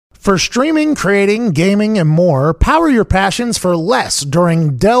For streaming, creating, gaming, and more, power your passions for less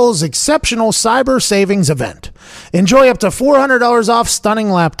during Dell's exceptional Cyber Savings event. Enjoy up to $400 off stunning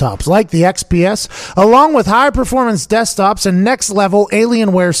laptops like the XPS, along with high-performance desktops and next-level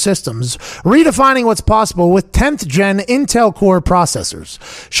Alienware systems, redefining what's possible with 10th-gen Intel Core processors.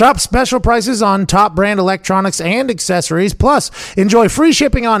 Shop special prices on top-brand electronics and accessories, plus enjoy free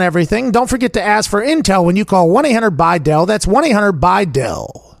shipping on everything. Don't forget to ask for Intel when you call 1-800-BUY-DELL. That's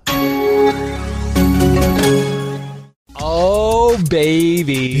 1-800-BUY-DELL. Oh,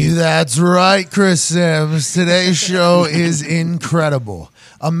 baby. That's right, Chris Sims. Today's show is incredible.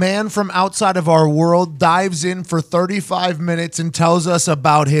 A man from outside of our world dives in for 35 minutes and tells us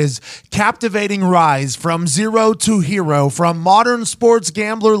about his captivating rise from zero to hero, from modern sports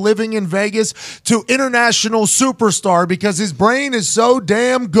gambler living in Vegas to international superstar because his brain is so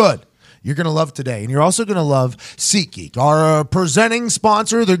damn good. You're going to love today. And you're also going to love SeatGeek, our presenting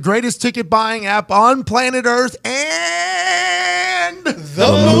sponsor, the greatest ticket buying app on planet Earth and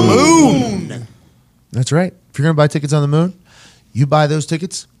the moon. That's right. If you're going to buy tickets on the moon, you buy those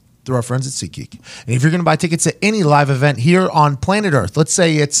tickets through our friends at SeatGeek. And if you're going to buy tickets at any live event here on planet Earth, let's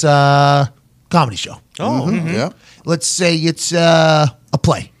say it's a comedy show. Yeah. Let's say it's a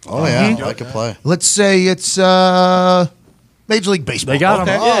play. Oh, yeah. I like a play. Let's say it's Major League Baseball. They got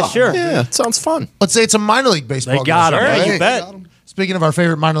them. Yeah, sure. Yeah, it sounds fun. Let's say it's a minor league baseball. They got game. them. Right. You bet. Speaking of our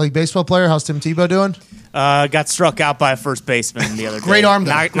favorite minor league baseball player, how's Tim Tebow doing? Got struck out by a first baseman the other day. Great arm,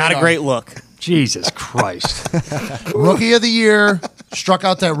 though. Not a great look. Jesus Christ. Rookie of the year, struck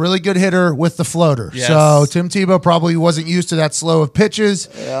out that really good hitter with the floater. Yes. So Tim Tebow probably wasn't used to that slow of pitches.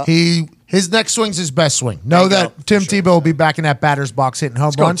 Yeah. His next swing's his best swing. Know There you that go. Tim Sure. Tebow will be back in that batter's box hitting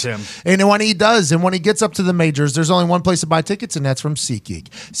home go, runs. Tim. And when he does, and when he gets up to the majors, there's only one place to buy tickets, and that's from SeatGeek.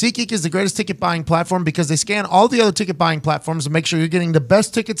 SeatGeek is the greatest ticket buying platform because they scan all the other ticket buying platforms and make sure you're getting the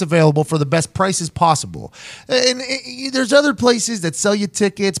best tickets available for the best prices possible. And there's other places that sell you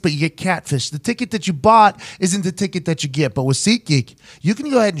tickets, but you get catfish. The ticket that you bought isn't the ticket that you get. But with SeatGeek, you can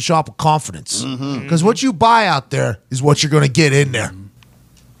go ahead and shop with confidence because what you buy out there is what you're going to get in there.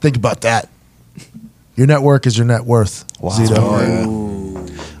 Think about that. Your network is your net worth. Wow.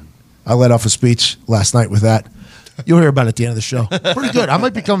 Zito. I let off a speech last night with that. You'll hear about it at the end of the show. Pretty good. I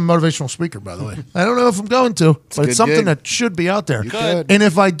might become a motivational speaker, by the way. I don't know if I'm going to, but it's something gig. that should be out there. could. And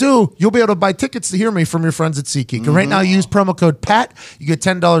if I do, you'll be able to buy tickets to hear me from your friends at SeatGeek. And right now, use promo code PAT. You get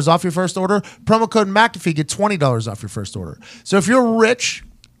 $10 off your first order. Promo code McAfee, get $20 off your first order. So if you're rich,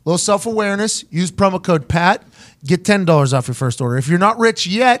 little self-awareness, use promo code PAT. Get $10 off your first order. If you're not rich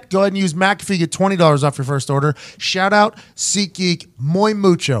yet, go ahead and use McAfee. Get $20 off your first order. Shout out SeatGeek muy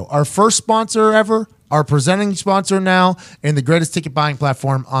mucho. Our first sponsor ever, our presenting sponsor now, and the greatest ticket buying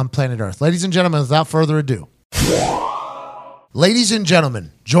platform on planet Earth. Ladies and gentlemen, without further ado. Ladies and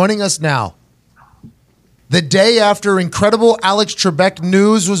gentlemen, joining us now, the day after incredible Alex Trebek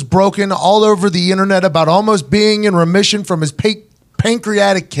news was broken all over the internet about almost being in remission from his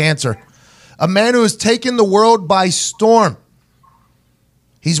pancreatic cancer. A man who has taken the world by storm.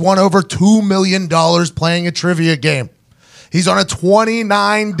 He's won over $2 million playing a trivia game. He's on a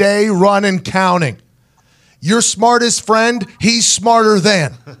 29-day run and counting. Your smartest friend, he's smarter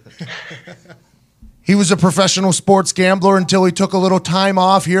than. He was a professional sports gambler until he took a little time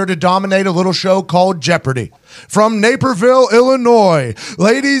off here to dominate a little show called Jeopardy. From Naperville, Illinois,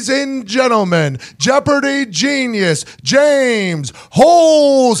 ladies and gentlemen, Jeopardy genius, James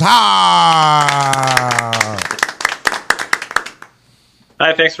Holzhauer.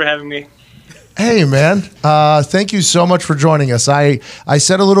 Hi, thanks for having me. Hey, man. Thank you so much for joining us. I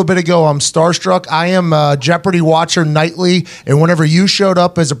said a little bit ago, I'm starstruck. I am a Jeopardy watcher nightly, and whenever you showed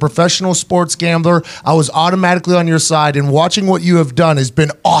up as a professional sports gambler, I was automatically on your side, and watching what you have done has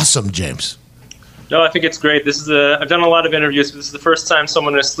been awesome, James. No, I think it's great. This is I've done a lot of interviews, but this is the first time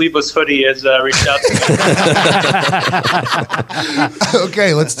someone in a sleeveless hoodie has reached out to me.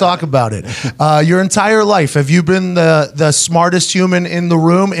 Okay, let's talk about it. Your entire life, have you been the smartest human in the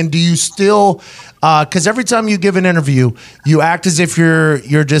room, and do you still... Because every time you give an interview, you act as if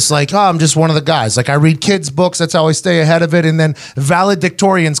you're just like, oh, I'm just one of the guys. Like I read kids' books, that's how I stay ahead of it. And then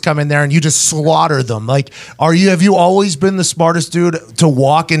valedictorians come in there and you just slaughter them. Like, have you always been the smartest dude to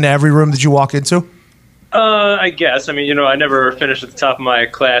walk into every room that you walk into? I guess. I mean, I never finished at the top of my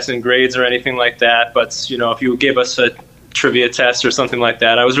class in grades or anything like that. But, if you gave us a trivia test or something like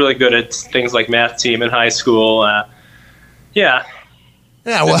that, I was really good at things like math team in high school. Yeah.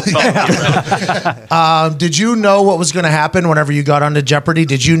 Yeah, well, did you know what was going to happen whenever you got onto Jeopardy?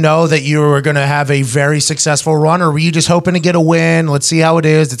 Did you know that you were going to have a very successful run, or were you just hoping to get a win? Let's see how it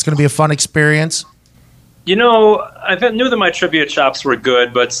is. It's going to be a fun experience. knew that my trivia chops were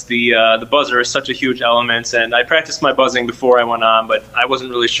good, but the buzzer is such a huge element, and I practiced my buzzing before I went on, but I wasn't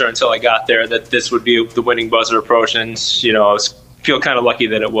really sure until I got there that this would be the winning buzzer approach, and feel kind of lucky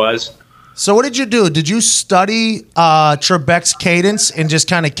that it was. So what did you do? Did you study Trebek's cadence and just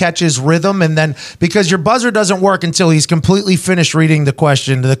kind of catch his rhythm, and then because your buzzer doesn't work until he's completely finished reading the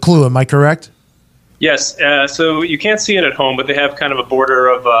question, the clue? Am I correct? Yes, so you can't see it at home, but they have kind of a border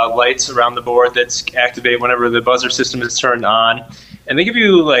of lights around the board that's activate whenever the buzzer system is turned on. And they give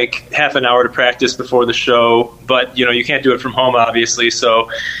you like half an hour to practice before the show, but you can't do it from home, obviously.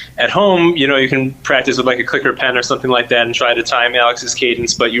 So at home, you can practice with like a clicker pen or something like that and try to time Alex's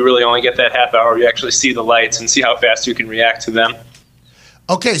cadence, but you really only get that half hour. You actually see the lights and see how fast you can react to them.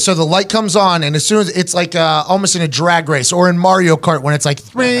 Okay, so the light comes on, and as soon as it's like almost in a drag race or in Mario Kart when it's like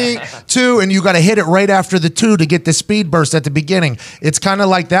 3, 2, and you got to hit it right after the 2 to get the speed burst at the beginning. It's kind of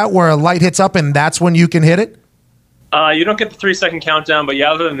like that where a light hits up, and that's when you can hit it? You don't get the 3-second countdown, but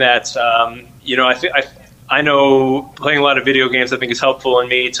yeah, other than that, I know playing a lot of video games I think is helpful in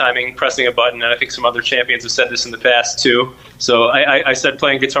me timing, pressing a button, and I think some other champions have said this in the past too. So I said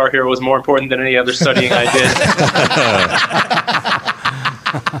playing Guitar Hero was more important than any other studying I did.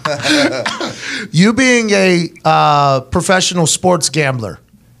 You being a professional sports gambler,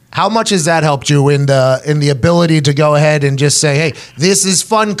 how much has that helped you in the ability to go ahead and just say, hey, this is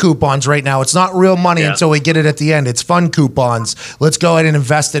fun coupons right now. It's not real money until we get it at the end. It's fun coupons. Let's go ahead and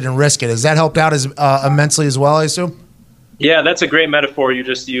invest it and risk it. Has that helped out as immensely as well, I assume? Yeah, that's a great metaphor you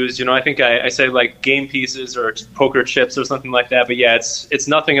just used. I think I say like game pieces or poker chips or something like that. But yeah, it's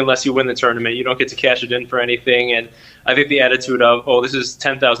nothing unless you win the tournament. You don't get to cash it in for anything. And I think the attitude of, this is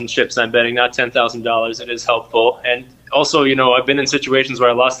 10,000 chips I'm betting, not $10,000, it is helpful. And also, I've been in situations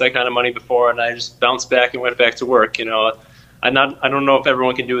where I lost that kind of money before, and I just bounced back and went back to work. I don't know if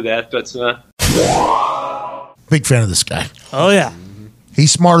everyone can do that, but big fan of this guy. Oh yeah,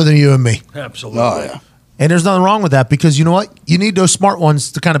 he's smarter than you and me. Absolutely. Oh, yeah. And there's nothing wrong with that because you know what? You need those smart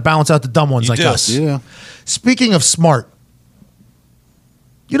ones to kind of balance out the dumb ones like us. Yeah. Speaking of smart,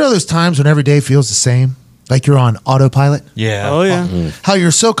 those times when every day feels the same? Like you're on autopilot? Yeah. oh yeah. How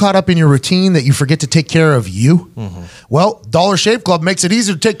you're so caught up in your routine that you forget to take care of you? Well, Dollar Shave Club makes it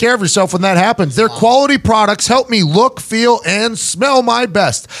easier to take care of yourself when that happens. Their quality products help me look, feel, and smell my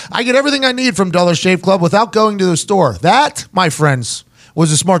best. I get everything I need from Dollar Shave Club without going to the store. That, my friends,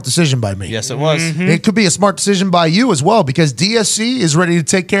 was a smart decision by me. Yes, it was. It could be a smart decision by you as well because DSC is ready to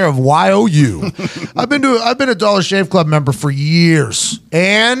take care of YOU. I've been a Dollar Shave Club member for years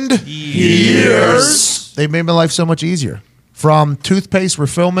and years. They made my life so much easier. From toothpaste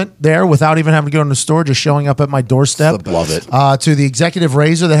refillment there without even having to go in the store, just showing up at my doorstep. Love it. To the executive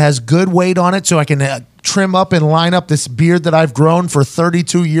razor that has good weight on it so I can trim up and line up this beard that I've grown for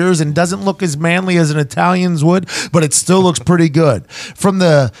 32 years and doesn't look as manly as an Italian's would, but it still looks pretty good. From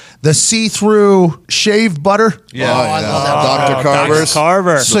the see-through shave butter. Yeah. I love that. Dr. Carver's.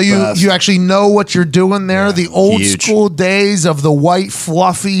 Carver. So you actually know what you're doing there. The old school days of the white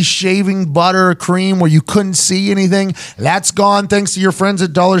fluffy shaving butter cream where you couldn't see anything, that's gone thanks to your friends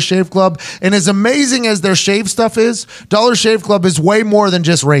at Dollar Shave Club. And as amazing as their shave stuff is, Dollar Shave Club is way more than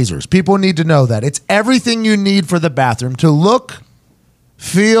just razors. People need to know that. It's everything you need for the bathroom to look,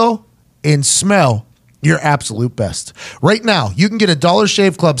 feel, and smell your absolute best. Right now, you can get a Dollar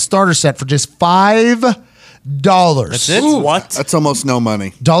Shave Club starter set for just $5. That's it. What? That's almost no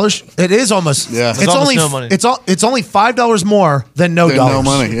money. It is almost. Yeah. It's almost only no money. It's only $5 more than no dollars. No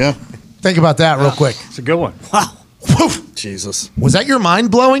money, yeah. Think about that real quick. It's a good one. Wow. Jesus. Was that your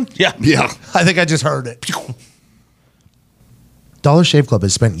mind blowing? Yeah. Yeah. I think I just heard it. Dollar Shave Club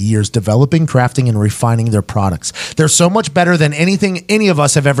has spent years developing, crafting, and refining their products. They're so much better than anything any of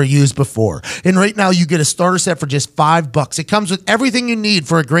us have ever used before. And right now, you get a starter set for just $5. It comes with everything you need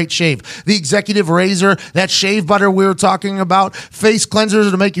for a great shave. The executive razor, that shave butter we were talking about, face cleansers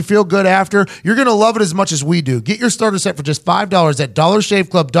to make you feel good after. You're going to love it as much as we do. Get your starter set for just $5 at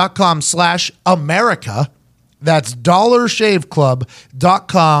dollarshaveclub.com/America. That's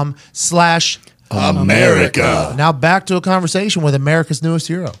dollarshaveclub.com/America. Now back to a conversation with America's newest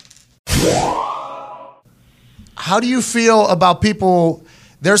hero. How do you feel about people?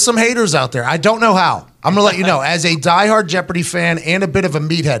 There's some haters out there. I don't know how. I'm going to let you know. As a diehard Jeopardy fan and a bit of a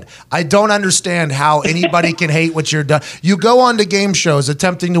meathead, I don't understand how anybody can hate what you're doing. You go on to game shows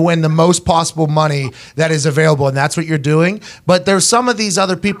attempting to win the most possible money that is available, and that's what you're doing. But there's some of these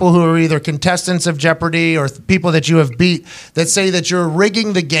other people who are either contestants of Jeopardy or people that you have beat that say that you're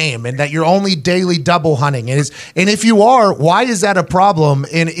rigging the game and that you're only daily double hunting. And if you are, why is that a problem,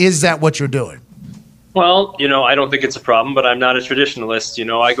 and is that what you're doing? Well, I don't think it's a problem, but I'm not a traditionalist.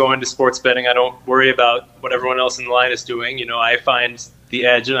 I go into sports betting. I don't worry about what everyone else in the line is doing. I find the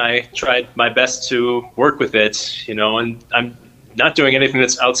edge, and I tried my best to work with it, and I'm not doing anything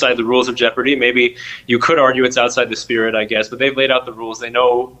that's outside the rules of Jeopardy. Maybe you could argue it's outside the spirit, I guess, but they've laid out the rules. They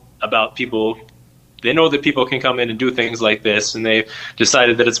know about people. They know that people can come in and do things like this, and they've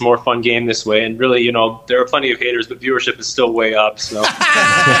decided that it's a more fun game this way. And really, there are plenty of haters, but viewership is still way up. So I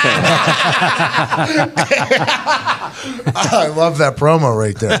love that promo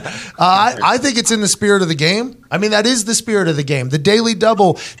right there. I think it's in the spirit of the game. I mean, that is the spirit of the game. The Daily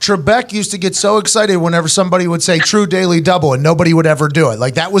Double, Trebek used to get so excited whenever somebody would say true Daily Double and nobody would ever do it.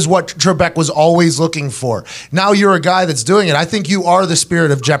 Like, that was what Trebek was always looking for. Now you're a guy that's doing it. I think you are the spirit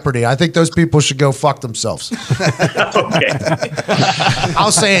of Jeopardy. I think those people should go fuck themselves. Okay.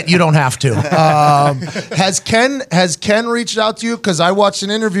 I'll say it. You don't have to. Has Ken reached out to you? Because I watched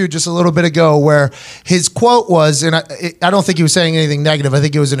an interview just a little bit ago where his quote was, and I don't think he was saying anything negative. I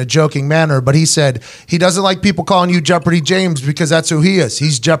think it was in a joking manner, but he said he doesn't like people calling you Jeopardy James because that's who he is.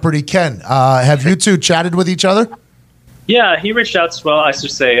 He's Jeopardy Ken. Have you two chatted with each other? Yeah, he reached out. Well, I should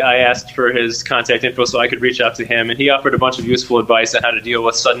say I asked for his contact info so I could reach out to him, and he offered a bunch of useful advice on how to deal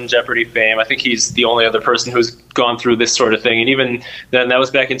with sudden Jeopardy fame. I think he's the only other person who's gone through this sort of thing, and even then, that was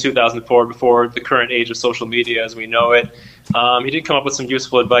back in 2004, before the current age of social media as we know it. He did come up with some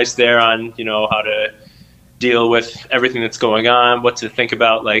useful advice there on, how to deal with everything that's going on, what to think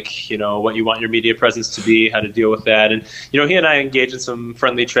about, like, what you want your media presence to be, how to deal with that. And, he and I engaged in some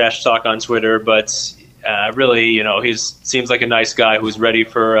friendly trash talk on Twitter, but really, he seems like a nice guy who's ready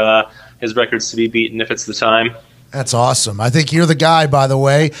for his records to be beaten if it's the time. That's awesome. I think you're the guy, by the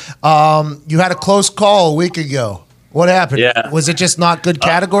way. You had a close call a week ago. What happened? Yeah. Was it just not good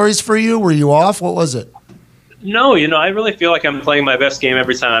categories for you? Were you off? What was it? No, I really feel like I'm playing my best game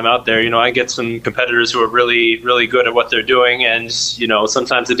every time I'm out there. I get some competitors who are really, really good at what they're doing, and,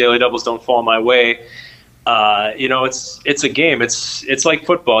 sometimes the daily doubles don't fall my way. It's a game. It's like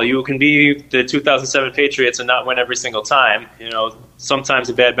football. You can be the 2007 Patriots and not win every single time. Sometimes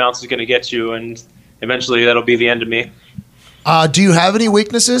a bad bounce is going to get you, and eventually that'll be the end of me. Do you have any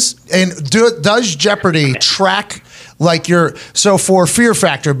weaknesses? And does Jeopardy track so for Fear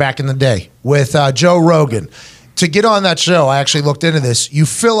Factor back in the day with Joe Rogan? To get on that show, I actually looked into this. You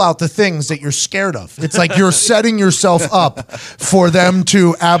fill out the things that you're scared of. It's like you're setting yourself up for them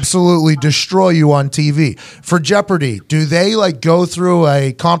to absolutely destroy you on TV. For Jeopardy, do they go through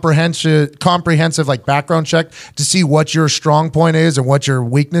a comprehensive background check to see what your strong point is and what your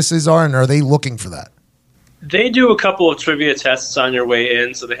weaknesses are, and are they looking for that? They do a couple of trivia tests on your way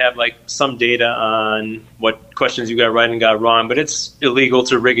in, so they have some data on what questions you got right and got wrong, but it's illegal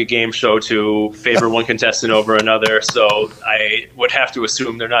to rig a game show to favor one contestant over another, so I would have to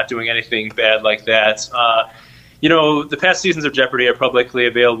assume they're not doing anything bad like that. The past seasons of Jeopardy are publicly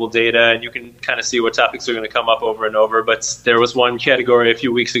available data, and you can kind of see what topics are going to come up over and over. But there was one category a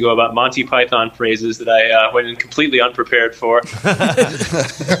few weeks ago about Monty Python phrases that I went in completely unprepared for.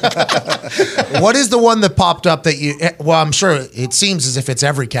 What is the one that popped up that you? Well, I'm sure it seems as if it's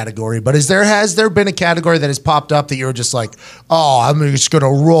every category, but has there been a category that has popped up that you're just like, oh, I'm just going to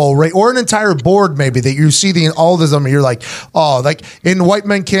roll right, or an entire board maybe that you see all of them, and you're like, oh, like in White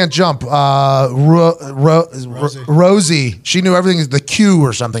Men Can't Jump, Rosie, she knew everything is the Q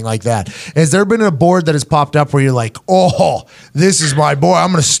or something like that. Has there been a board that has popped up where you're like, oh, this is my board,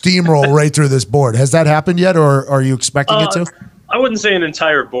 I'm going to steamroll right through this board? Has that happened yet, or are you expecting it to? I wouldn't say an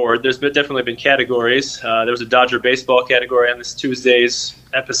entire board. There's definitely been categories. There was a Dodger baseball category on this Tuesday's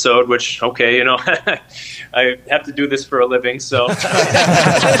episode, which, okay, I have to do this for a living, so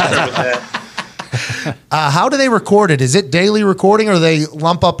how do they record it? Is it daily recording, or they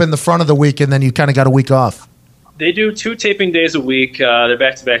lump up in the front of the week and then you kind of got a week off? They do 2 taping days a week. They're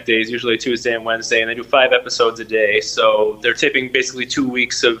back-to-back days, usually Tuesday and Wednesday, and they do 5 episodes a day. So they're taping basically 2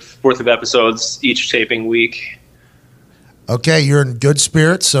 weeks worth of episodes each taping week. Okay, you're in good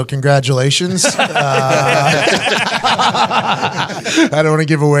spirits, so congratulations. I don't want to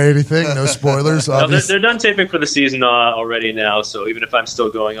give away anything. No spoilers. No, they're done taping for the season already now, so even if I'm still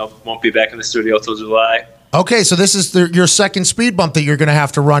going, I won't be back in the studio until July. Okay, so this is your second speed bump that you're going to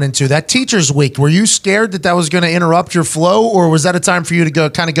have to run into. That Teacher's Week, were you scared that was going to interrupt your flow, or was that a time for you to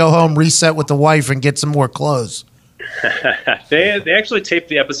go home, reset with the wife, and get some more clothes? They actually taped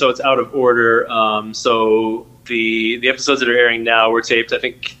the episodes out of order, so the episodes that are airing now were taped, I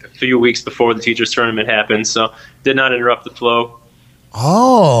think, a few weeks before the teachers' tournament happened, so did not interrupt the flow.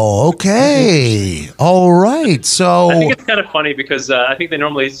 Oh, okay. All right. So I think it's kind of funny because I think they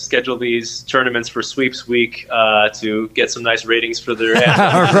normally schedule these tournaments for sweeps week to get some nice ratings for their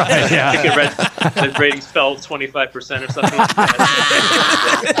ads. Right, yeah. I think I read the ratings fell 25% or something.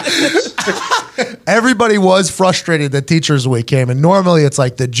 everybody was frustrated that Teachers Week came, and normally it's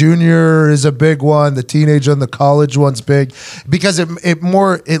like the junior is a big one, the teenage and the college one's big, because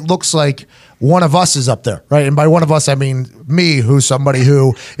it looks like one of us is up there, right? And by one of us, I mean me, who's somebody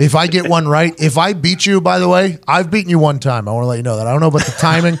who, if I get one right, if I beat you, by the way, I've beaten you one time. I want to let you know that. I don't know about the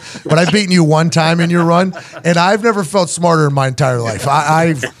timing, but I've beaten you one time in your run, and I've never felt smarter in my entire life.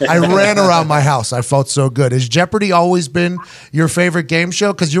 I ran around my house. I felt so good. Has Jeopardy always been your favorite game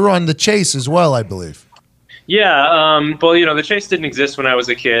show? Because you were on The Chase as well, I believe. Yeah, well, the Chase didn't exist when I was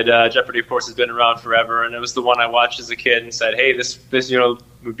a kid. Jeopardy, of course, has been around forever, and it was the one I watched as a kid and said, hey, this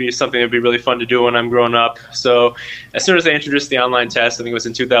would be something that would be really fun to do when I'm grown up. So as soon as they introduced the online test, I think it was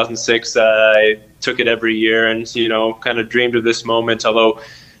in 2006, I took it every year and, kind of dreamed of this moment, although,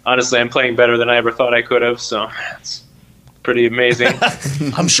 honestly, I'm playing better than I ever thought I could have, so it's pretty amazing.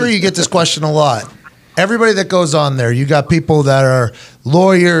 I'm sure you get this question a lot. Everybody that goes on there, you got people that are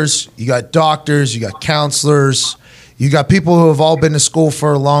lawyers, you got doctors, you got counselors, you got people who have all been to school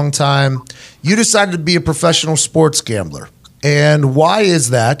for a long time. You decided to be a professional sports gambler. And why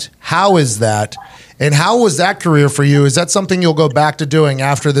is that? How is that? And how was that career for you? Is that something you'll go back to doing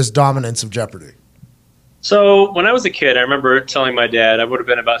after this dominance of Jeopardy? So when I was a kid, I remember telling my dad, I would have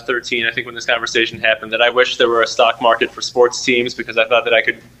been about 13, I think, when this conversation happened, that I wish there were a stock market for sports teams because I thought that I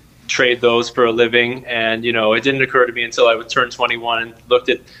could trade those for a living. And, it didn't occur to me until I would turn 21 and looked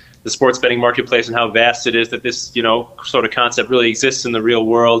at the sports betting marketplace and how vast it is that this, sort of concept really exists in the real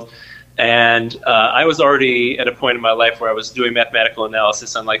world. And I was already at a point in my life where I was doing mathematical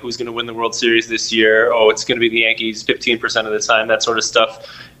analysis on who's going to win the World Series this year. Oh, it's going to be the Yankees 15% of the time, that sort of stuff.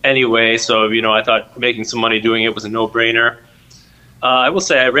 Anyway, so, I thought making some money doing it was a no-brainer. I will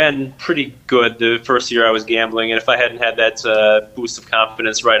say I ran pretty good the first year I was gambling, and if I hadn't had that boost of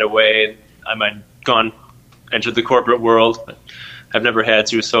confidence right away, I might have entered the corporate world. But I've never had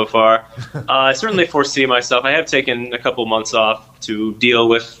to so far. I certainly foresee myself. I have taken a couple months off to deal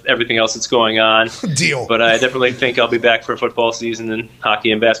with everything else that's going on. But I definitely think I'll be back for football season and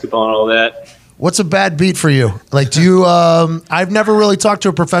hockey and basketball and all that. What's a bad beat for you? Do you, I've never really talked to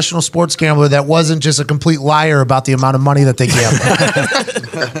a professional sports gambler that wasn't just a complete liar about the amount of money that they gamble.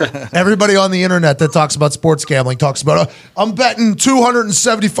 Everybody on the internet that talks about sports gambling talks about, I'm betting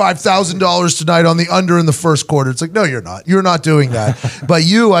 $275,000 tonight on the under in the first quarter. It's like, no, you're not. You're not doing that. But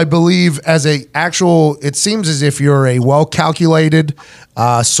you, I believe, it seems as if you're a well-calculated,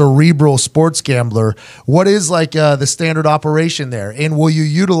 cerebral sports gambler. What is the standard operation there? And will you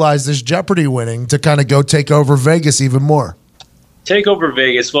utilize this Jeopardy winning to kind of go take over Vegas even more? Take over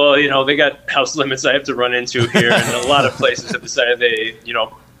Vegas. Well, they got house limits I have to run into here, and a lot of places have decided they,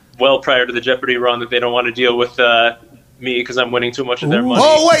 well prior to the Jeopardy run, that they don't want to deal with me because I'm winning too much of their money.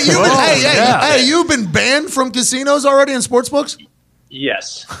 Oh, wait, you've been banned from casinos already and sports books?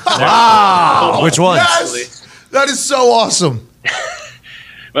 Yes. Wow. Which ones? Yes! That is so awesome.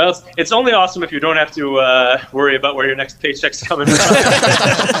 Well, it's only awesome if you don't have to worry about where your next paycheck's coming from.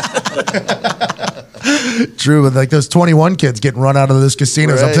 True, with those 21 kids getting run out of those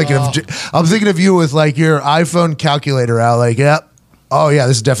casinos. Right. I'm thinking of you with your iPhone calculator out. Oh yeah,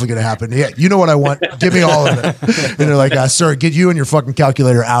 this is definitely going to happen. Yeah, you know what I want? Give me all of it. And they're like, sir, get you and your fucking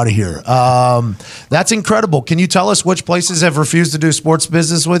calculator out of here. That's incredible. Can you tell us which places have refused to do sports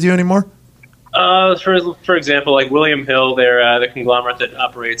business with you anymore? For example, William Hill, they're the conglomerate that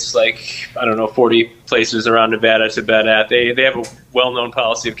operates 40 places around Nevada to bet at. They have a well-known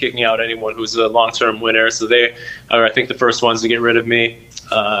policy of kicking out anyone who's a long-term winner. So they are, I think, the first ones to get rid of me.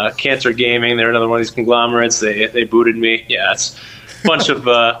 Cantor Gaming, they're another one of these conglomerates. They booted me. Yeah, it's a bunch of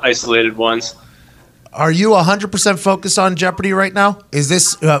isolated ones. Are you 100% focused on Jeopardy right now? Is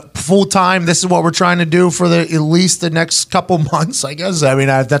this full-time? This is what we're trying to do for at least the next couple months, I guess? I mean,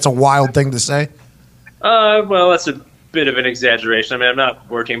 that's a wild thing to say. Well, that's a bit of an exaggeration. I mean, I'm not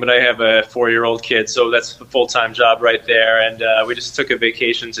working, but I have a 4-year-old kid, so that's a full-time job right there. And we just took a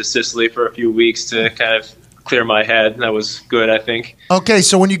vacation to Sicily for a few weeks to kind of clear my head. That was good, I think. Okay,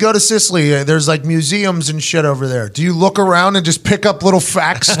 so when you go to Sicily, there's museums and shit over there. Do you look around and just pick up little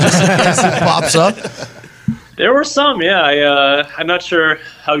facts just in case it pops up? There were some, yeah. I'm not sure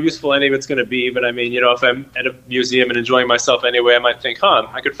how useful any of it's going to be, but I mean, if I'm at a museum and enjoying myself anyway, I might think,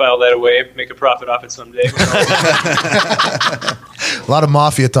 I could file that away, make a profit off it someday. A lot of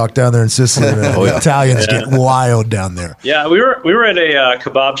mafia talk down there in Sicily. Man. Italians get wild down there. Yeah, we were at a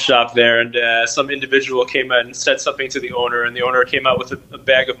kebab shop there, and some individual came in and said something to the owner, and the owner came out with a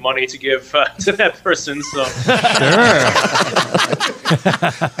bag of money to give to that person. So,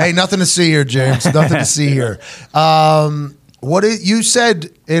 Hey, nothing to see here, James. Nothing to see here. You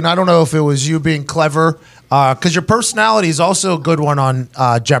said, and I don't know if it was you being clever, because your personality is also a good one on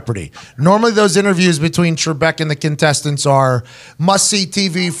Jeopardy. Normally, those interviews between Trebek and the contestants are must-see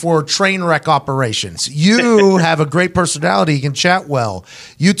TV for train wreck operations. You have a great personality. You can chat well.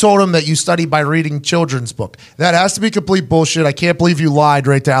 You told him that you study by reading children's book. That has to be complete bullshit. I can't believe you lied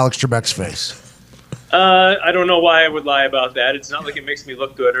right to Alex Trebek's face. I don't know why I would lie about that. It's not like it makes me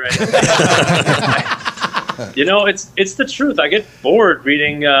look good or anything. It's the truth. I get bored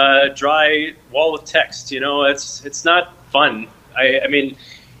reading dry wall of text. It's not fun. I mean,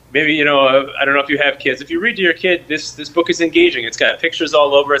 maybe I don't know if you have kids. If you read to your kid, this book is engaging. It's got pictures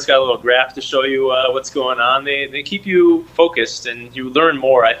all over. It's got a little graph to show you what's going on. They keep you focused, and you learn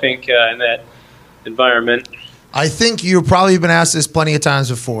more, I think, in that environment. I think you've probably been asked this plenty of times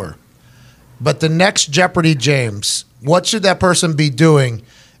before. But the next Jeopardy, James, what should that person be doing,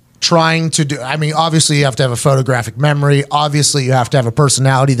 trying to do? I mean, obviously you have to have a photographic memory. Obviously you have to have a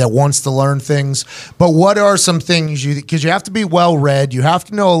personality that wants to learn things. But what are some things because you have to be well-read. You have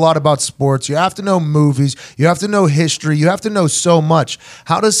to know a lot about sports. You have to know movies. You have to know history. You have to know so much.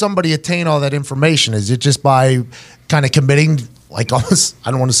 How does somebody attain all that information? Is it just by kind of committing, like almost, I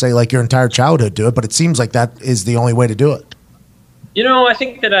don't want to say like your entire childhood to it, but it seems like that is the only way to do it. I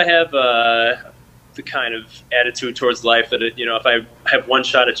think that I have the kind of attitude towards life that, if I have one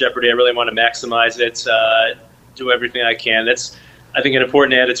shot at Jeopardy, I really want to maximize it, do everything I can. That's, I think, an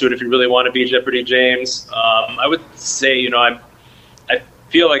important attitude if you really want to be Jeopardy, James. I would say, I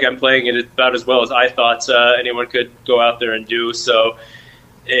feel like I'm playing it about as well as I thought anyone could go out there and do. So,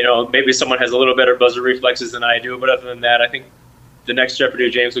 maybe someone has a little better buzzer reflexes than I do, but other than that, I think the next Jeopardy,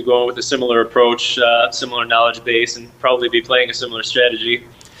 James, would go in with a similar approach, similar knowledge base, and probably be playing a similar strategy.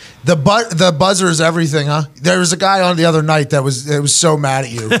 The buzzer is everything, huh? There was a guy on the other night that was so mad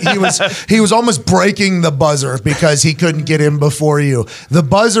at you. He was almost breaking the buzzer because he couldn't get in before you. The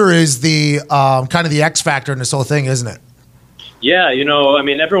buzzer is the kind of the X factor in this whole thing, isn't it? Yeah,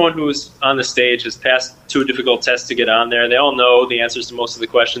 everyone who's on the stage has passed 2 difficult tests to get on there. They all know the answers to most of the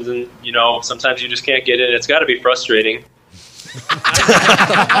questions, and sometimes you just can't get in. It's got to be frustrating.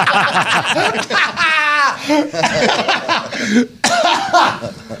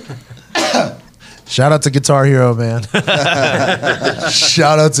 Shout out to Guitar Hero, man.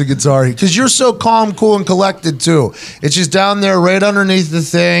 Shout out to Guitar Hero. Because you're so calm, cool, and collected, too. It's just down there right underneath the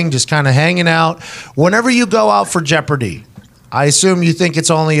thing, just kind of hanging out. Whenever you go out for Jeopardy, I assume you think it's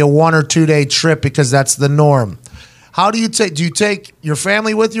only a 1 or 2 day trip because that's the norm. How do you take your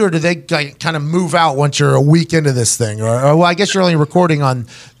family with you, or do they kind of move out once you're a week into this thing? Or well, I guess you're only recording on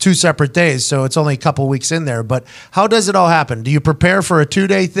 2 separate days, so it's only a couple weeks in there. But how does it all happen? Do you prepare for a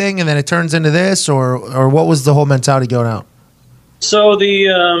 2-day thing and then it turns into this, or what was the whole mentality going out? So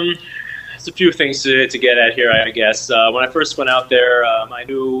there's a few things to get at here, I guess. When I first went out there, I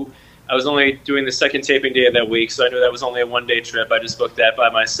knew I was only doing the second taping day of that week, so I knew that was only a 1-day trip. I just booked that by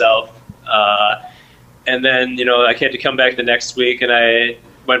myself. And then, I had to come back the next week, and I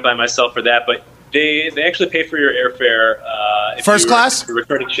went by myself for that. But they actually pay for your airfare. First class?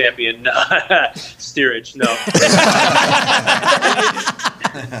 Returning champion. Steerage, no.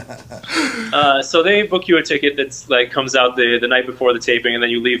 So they book you a ticket that's comes out the night before the taping, and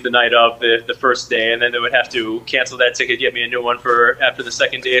then you leave the night of the first day, and then they would have to cancel that ticket, get me a new one for after the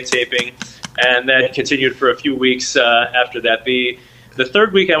second day of taping, and that continued for a few weeks after that. The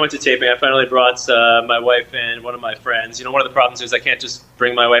third week I went to taping, I finally brought my wife and one of my friends. One of the problems is I can't just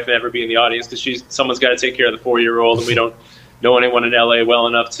bring my wife and ever be in the audience because someone's got to take care of the 4-year-old, and we don't know anyone in LA well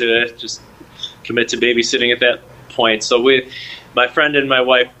enough to just commit to babysitting at that point. So my friend and my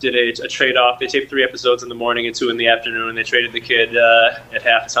wife did a trade-off. They taped 3 episodes in the morning and 2 in the afternoon, and they traded the kid at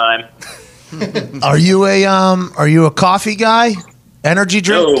halftime. Are you a coffee guy? Energy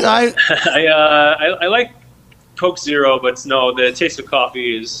drink guy? I like Coke Zero, but no, the taste of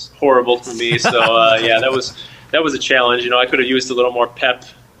coffee is horrible for me. So that was a challenge. I could have used a little more pep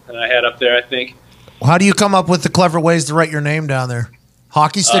than I had up there, I think. How do you come up with the clever ways to write your name down there?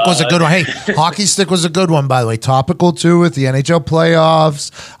 Hockey stick was a good one. Hey, hockey stick was a good one, by the way. Topical, too, with the NHL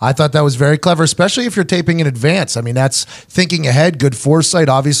playoffs. I thought that was very clever, especially if you're taping in advance. I mean, that's thinking ahead, good foresight.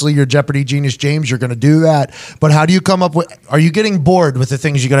 Obviously, you're Jeopardy genius, James. You're going to do that. But how do you come up with – are you getting bored with the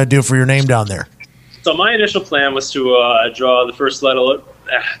things you're going to do for your name down there? So my initial plan was to draw the first letter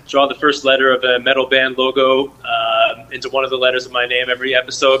draw the first letter of a metal band logo into one of the letters of my name every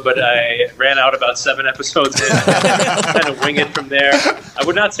episode, but I ran out about 7 episodes in. Kind of wing it from there. I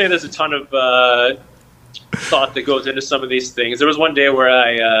would not say there's a ton of thought that goes into some of these things. There was one day where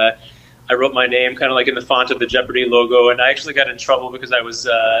I wrote my name kind of like in the font of the Jeopardy logo, and I actually got in trouble because I was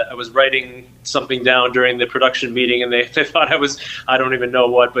writing something down during the production meeting, and they thought I don't even know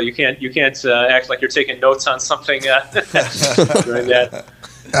what, but you can't act like you're taking notes on something during that.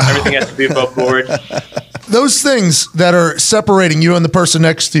 Everything has to be above board. Those things that are separating you and the person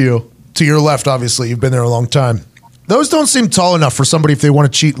next to you, to your left, obviously, you've been there a long time. Those don't seem tall enough for somebody if they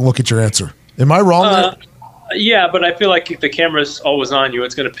want to cheat and look at your answer. Am I wrong there? Yeah, but I feel like if the camera's always on you,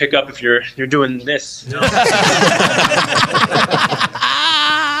 it's going to pick up if you're doing this. You know?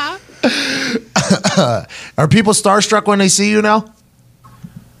 Are people starstruck when they see you now?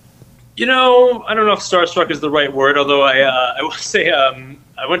 You know, I don't know if starstruck is the right word, although I will say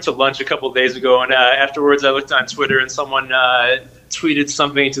I went to lunch a couple of days ago, and afterwards I looked on Twitter, and someone tweeted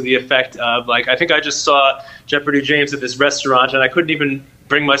something to the effect of, like, I think I just saw Jeopardy James at this restaurant, and I couldn't even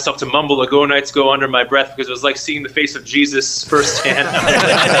bring myself to mumble a "Go Knights Go" under my breath because it was like seeing the face of Jesus firsthand.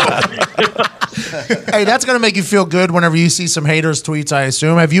 Hey, that's going to make you feel good whenever you see some haters' tweets, I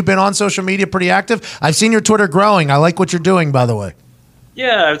assume. Have you been on social media pretty active? I've seen your Twitter growing. I like what you're doing, by the way.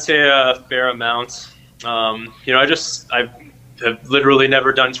 Yeah, I would say a fair amount. You know, I've literally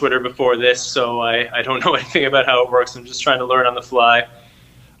never done Twitter before this, so I don't know anything about how it works. I'm just trying to learn on the fly.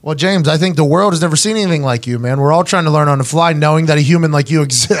 Well, James, I think the world has never seen anything like you, man. We're all trying to learn on the fly, knowing that a human like you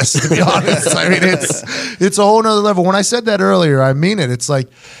exists, to be honest. I mean, it's a whole nother level. When I said that earlier, I mean it. It's like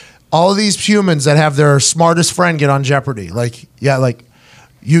all these humans that have their smartest friend get on Jeopardy. Like, yeah, like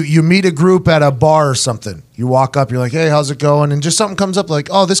you meet a group at a bar or something. You walk up, you're like, hey, how's it going? And just something comes up like,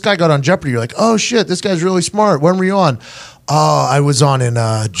 oh, this guy got on Jeopardy. You're like, oh, shit, this guy's really smart. When were you on? Oh, I was on in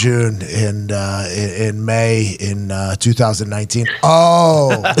June, in May, in 2019. Oh,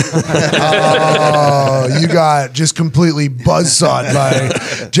 you got just completely buzzsawed by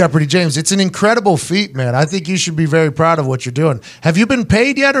Jeopardy James. It's an incredible feat, man. I think you should be very proud of what you're doing. Have you been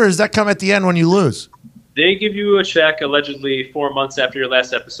paid yet, or does that come at the end when you lose? They give you a check allegedly 4 months after your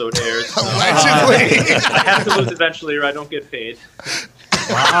last episode airs. So, Allegedly. I have to lose eventually or I don't get paid.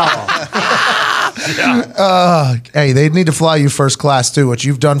 Wow. Hey, they need to fly you first class, too. What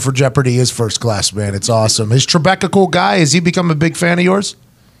you've done for Jeopardy is first class, man. It's awesome. Is Trebek a cool guy? Has he become a big fan of yours?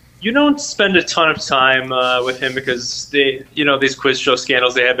 You don't spend a ton of time with him because these quiz show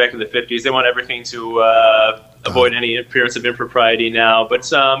scandals they had back in the 50s, they want everything to avoid any appearance of impropriety now.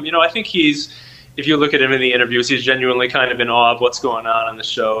 But, I think if you look at him in the interviews, he's genuinely kind of in awe of what's going on the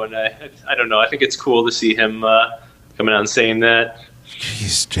show. And I don't know. I think it's cool to see him coming out and saying that.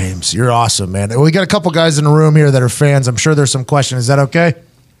 Jeez, James, you're awesome, man. We got a couple guys in the room here that are fans. I'm sure there's some question. Is that okay?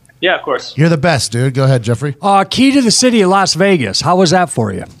 Yeah, of course. You're the best, dude. Go ahead, Jeffrey. Key to the city of Las Vegas. How was that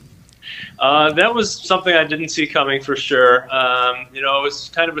for you? That was something I didn't see coming for sure. It was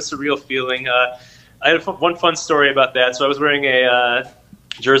kind of a surreal feeling. I had one fun story about that. So I was wearing a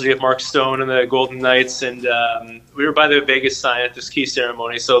jersey of Mark Stone and the Golden Knights, and we were by the Vegas sign at this key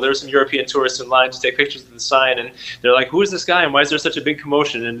ceremony. So there were some European tourists in line to take pictures of the sign, and they're like, "Who is this guy, and why is there such a big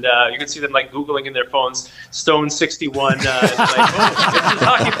commotion?" And you can see them like Googling in their phones, Stone 61. And like, "Oh, it's a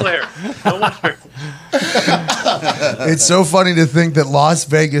hockey player." No wonder. It's so funny to think that Las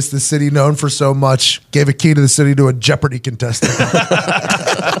Vegas, the city known for so much, gave a key to the city to a Jeopardy contestant.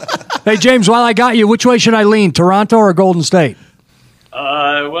 Hey, James, while I got you, which way should I lean, Toronto or Golden State?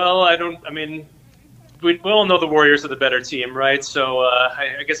 We all know the Warriors are the better team, right? So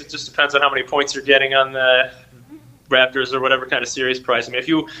I guess it just depends on how many points you're getting on the Raptors or whatever kind of series price. I mean, if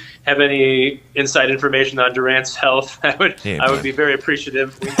you have any inside information on Durant's health, I would be very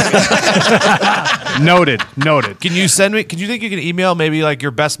appreciative. Noted. Can you send me? Can you think you can email maybe like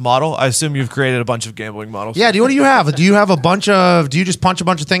your best model? I assume you've created a bunch of gambling models. Yeah. What do you have? Do you have do you just punch a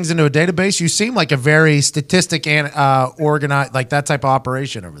bunch of things into a database? You seem like a very statistic and organized, like that type of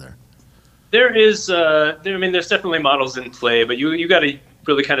operation over there. There is, there's definitely models in play, but you got to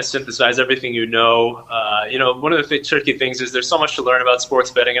really kind of synthesize everything you know. One of the tricky things is there's so much to learn about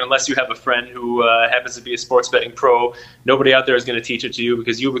sports betting, and unless you have a friend who happens to be a sports betting pro, nobody out there is going to teach it to you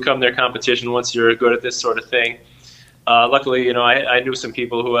because you become their competition once you're good at this sort of thing. Luckily, I knew some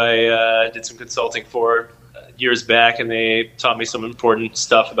people who I did some consulting for years back, and they taught me some important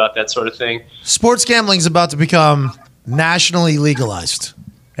stuff about that sort of thing. Sports gambling is about to become nationally legalized.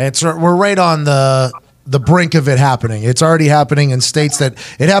 We're right on the the brink of it happening. It's already happening in states that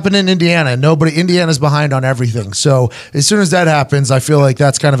it happened in Indiana. Indiana's behind on everything. So as soon as that happens, I feel like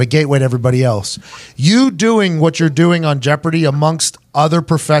that's kind of a gateway to everybody else. You doing what you're doing on Jeopardy amongst other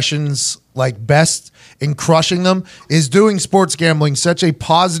professions like best in crushing them is doing sports gambling such a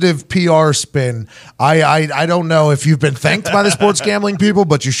positive PR spin. I don't know if you've been thanked by the sports gambling people,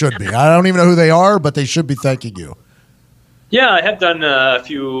 but you should be. I don't even know who they are, but they should be thanking you. Yeah, I have done a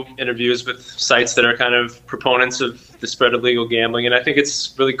few interviews with sites that are kind of proponents of the spread of legal gambling, and I think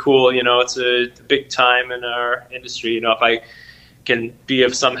it's really cool. You know, it's a big time in our industry. You know, if I can be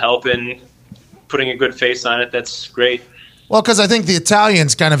of some help in putting a good face on it, that's great. Well, because I think the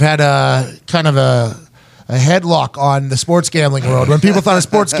Italians kind of had a headlock on the sports gambling world. When people thought of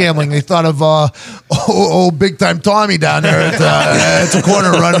sports gambling, they thought of old big time Tommy down there at the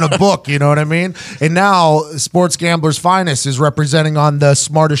corner running a book. You know what I mean? And now Sports Gamblers Finest is representing on the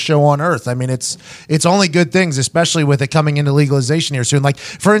smartest show on earth. I mean, it's only good things, especially with it coming into legalization here soon. Like,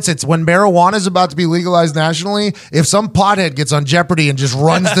 for instance, when marijuana is about to be legalized nationally, if some pothead gets on Jeopardy and just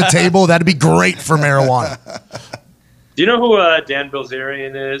runs the table, that'd be great for marijuana. Do you know who Dan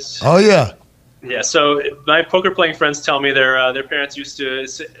Bilzerian is? Oh, yeah. Yeah, so my poker playing friends tell me their parents used to,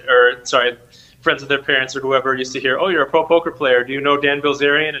 friends of their parents or whoever used to hear, "Oh, you're a pro poker player. Do you know Dan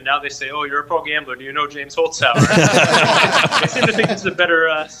Bilzerian?" And now they say, "Oh, you're a pro gambler. Do you know James Holtzhauer?" I seem to think it's a better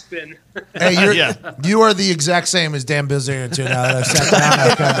spin. Hey, you are the exact same as Dan Bilzerian too. Now that I've sat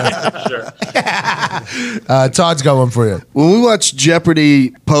down, Sure. Todd's got one for you. When we watch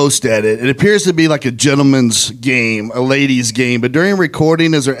Jeopardy post edit, it appears to be like a gentleman's game, a ladies' game. But during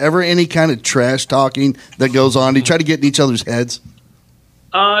recording, is there ever any kind of trash talking that goes on? Do you try to get in each other's heads?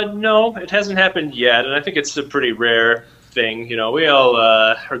 No, it hasn't happened yet, and I think it's a pretty rare thing. You know, we all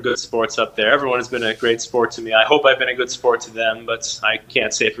are good sports up there. Everyone has been a great sport to me. I hope I've been a good sport to them, but I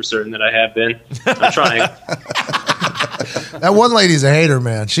can't say for certain that I have been. I'm trying. That one lady's a hater,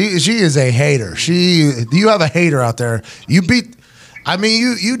 man. She is a hater. You have a hater out there. You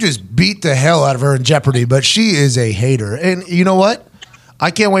just beat the hell out of her in Jeopardy, but she is a hater. And you know what? I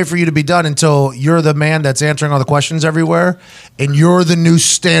can't wait for you to be done until you're the man that's answering all the questions everywhere, and you're the new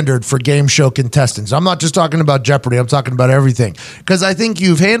standard for game show contestants. I'm not just talking about Jeopardy. I'm talking about everything. Because I think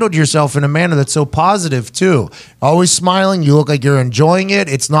you've handled yourself in a manner that's so positive, too. Always smiling. You look like you're enjoying it.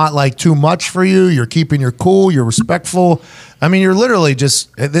 It's not like too much for you. You're keeping your cool. You're respectful. I mean, you're literally this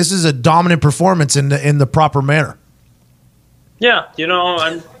is a dominant performance in the proper manner. Yeah, you know,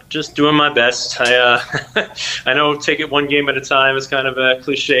 I'm just doing my best. I know take it one game at a time is kind of a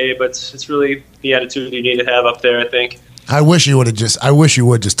cliche, but it's really the attitude you need to have up there, I think. I wish you would just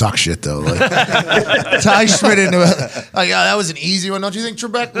talk shit though. Like Ty Schmidt into that was an easy one, don't you think,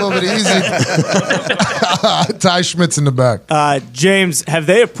 Trebek? A little bit easy. Ty Schmidt's in the back. James, have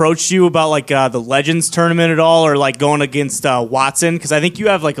they approached you about like the Legends tournament at all, or like going against Watson? Because I think you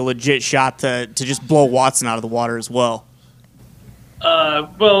have like a legit shot to just blow Watson out of the water as well.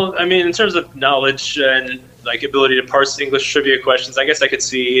 Well, I mean, in terms of knowledge and like ability to parse English trivia questions, I guess I could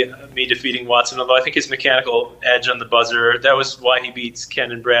see me defeating Watson. Although I think his mechanical edge on the buzzer—that was why he beats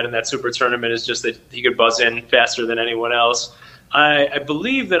Ken and Brad in that super tournament. Is just that he could buzz in faster than anyone else. I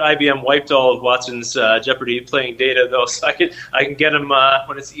believe that IBM wiped all of Watson's Jeopardy playing data, though, so I can get him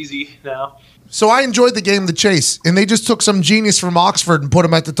when it's easy now. So I enjoyed the game The Chase, and they just took some genius from Oxford and put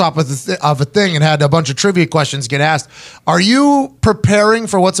him at the top of a thing and had a bunch of trivia questions get asked. Are you preparing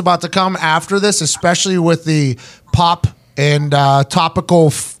for what's about to come after this, especially with the pop and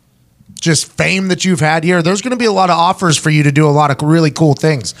topical just fame that you've had here? There's going to be a lot of offers for you to do a lot of really cool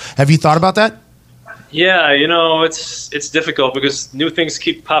things. Have you thought about that? Yeah, you know, it's difficult because new things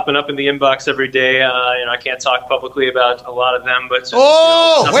keep popping up in the inbox every day. You know, I can't talk publicly about a lot of them, but just,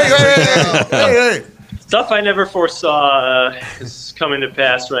 wait. Stuff I never foresaw is coming to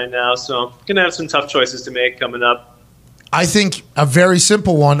pass right now. So I'm gonna have some tough choices to make coming up. I think a very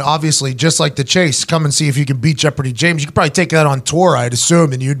simple one, obviously, just like The Chase, come and see if you can beat Jeopardy James. You could probably take that on tour, I'd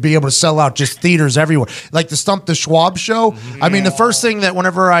assume, and you'd be able to sell out just theaters everywhere. Like the Stump the Schwab show. I mean, the first thing that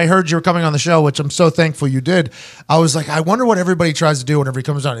whenever I heard you were coming on the show, which I'm so thankful you did, I was like, I wonder what everybody tries to do whenever he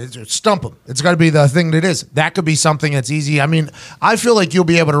comes on. It's stump him. It's got to be the thing that is. That could be something that's easy. I mean, I feel like you'll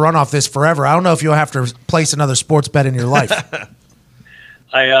be able to run off this forever. I don't know if you'll have to place another sports bet in your life.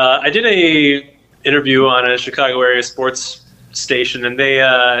 I did a interview on a Chicago area sports station, and they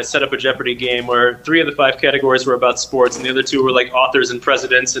set up a Jeopardy game where 3 of the 5 categories were about sports, and the other 2 were like authors and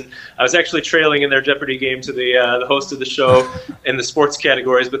presidents. And I was actually trailing in their Jeopardy game to the host of the show in the sports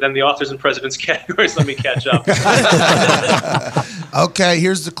categories, but then the authors and presidents categories let me catch up. Okay,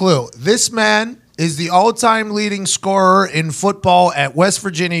 here's the clue. This man is the all-time leading scorer in football at West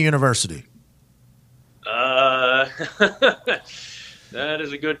Virginia University. That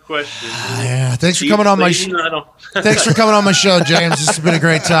is a good question. Yeah, thanks for coming on my show. Thanks for coming on my show, James. This has been a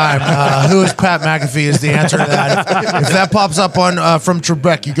great time. Who is Pat McAfee is the answer to that. If that pops up on from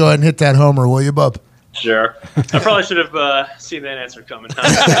Trebek, you go ahead and hit that homer, will you, bub? Sure. I probably should have seen that answer coming.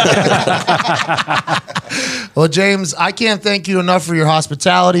 Well, James, I can't thank you enough for your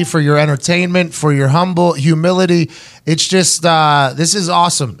hospitality, for your entertainment, for your humble humility. It's just, this is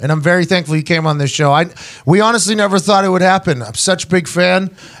awesome. And I'm very thankful you came on this show. We honestly never thought it would happen. I'm such a big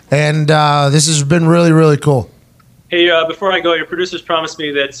fan. And this has been really, really cool. Hey, before I go, your producers promised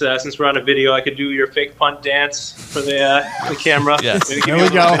me that since we're on a video, I could do your fake punt dance for the camera. Yes. Maybe give you a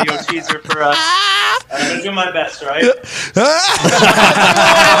little video teaser for. I'm gonna do my best, all right?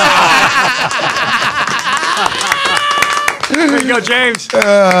 There you go, James.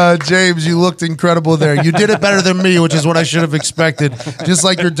 James, you looked incredible there. You did it better than me, which is what I should have expected. Just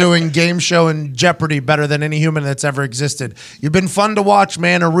like you're doing game show and Jeopardy better than any human that's ever existed. You've been fun to watch,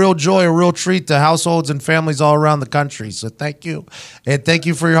 man. A real joy, a real treat to households and families all around the country. So thank you. And thank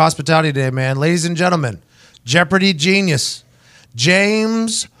you for your hospitality today, man. Ladies and gentlemen, Jeopardy genius,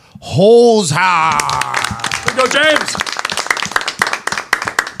 James Holzhauer. There you go, James.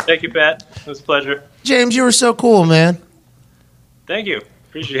 Thank you, Pat. It was a pleasure. James, you were so cool, man. Thank you.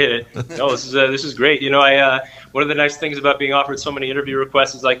 Appreciate it. No, this is great. You know, one of the nice things about being offered so many interview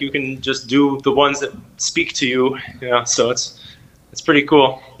requests is like you can just do the ones that speak to you. You know, so it's pretty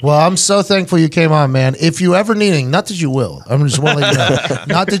cool. Well, I'm so thankful you came on, man. If you ever need anything, not that you will, I'm just want to let you know,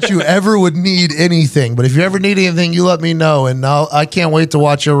 not that you ever would need anything, but if you ever need anything, you let me know, and I can't wait to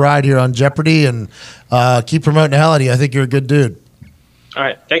watch your ride here on Jeopardy and keep promoting the hell out of you. I think you're a good dude. All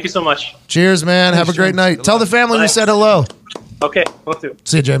right. Thank you so much. Cheers, man. Have a great night. Tell the family we said hello. Okay. Will do.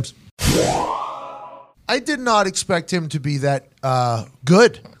 See you, James. I did not expect him to be that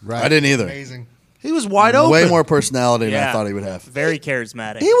good. I didn't either. Amazing. He was wide open. Way more personality than I thought he would have. Very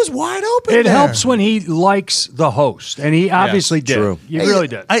charismatic. He was wide open. It there. helps when he likes the host, and he obviously did. true. He really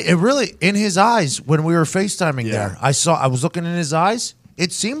did. It really, in his eyes, when we were FaceTiming there, I was looking in his eyes.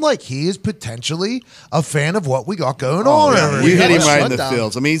 It seemed like he is potentially a fan of what we got going on. Yeah. You hit him right in the shutdown.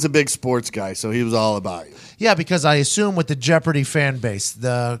 feels. I mean, he's a big sports guy, so he was all about you. Yeah, because I assume with the Jeopardy fan base,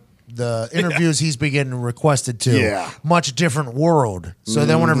 the interviews he's been getting requested to, much different world. So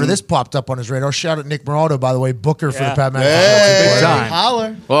then whenever this popped up on his radar, shout out Nick Moraldo, by the way, booker for the Pat McAfee. Big time.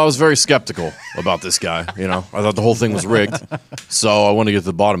 Holler. Well, I was very skeptical about this guy. You know, I thought the whole thing was rigged. So I wanted to get to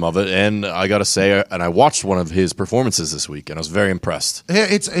the bottom of it. And I got to say, and I watched one of his performances this week, and I was very impressed.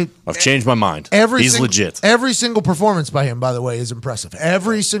 I've changed my mind. He's legit. Every single performance by him, by the way, is impressive.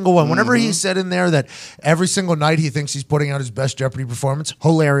 Every single one. Whenever he said in there that every single night he thinks he's putting out his best Jeopardy performance,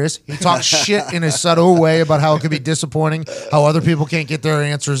 hilarious. He talks shit in a subtle way about how it could be disappointing, how other people can't get their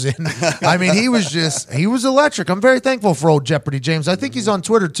answers in. I mean, he was electric. I'm very thankful for old Jeopardy James. I think he's on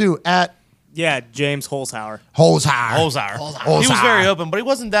Twitter too, at James Holzhauer. Holzhauer. He was very open, but he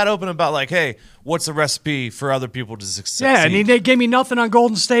wasn't that open about like, hey, what's the recipe for other people to succeed? Yeah, and they gave me nothing on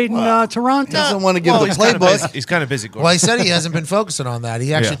Golden State and Toronto. Doesn't want to give the playbook. He's kind of busy. Gordon. Well, he said he hasn't been focusing on that.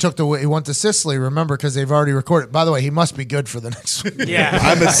 He actually he went to Sicily, remember, because they've already recorded. By the way, he must be good for the next week. Yeah.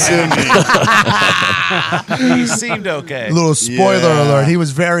 I'm assuming. He seemed okay. Little spoiler alert. He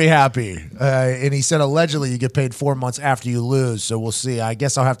was very happy. And he said allegedly you get paid 4 months after you lose. So we'll see. I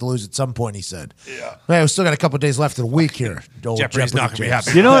guess I'll have to lose at some point, he said. Yeah. Man, we still got a couple of days left of the week here. Jeopardy's not going to be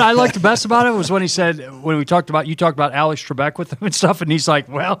happy. You know what I liked the best about it was when he said, when you talked about Alex Trebek with him and stuff, and he's like,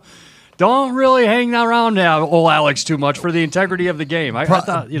 well, don't really hang around now, old Alex, too much for the integrity of the game. I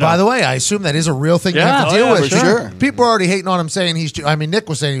thought, By the way, I assume that is a real thing you have to deal with. For sure. People are already hating on him saying he's cheating. I mean, Nick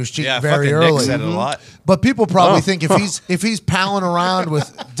was saying he was cheating very early. Nick said it a lot. But people probably think if he's palling around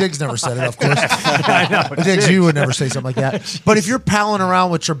with Diggs never said it, of course. I know, Diggs, you would never say something like that. But if you're palling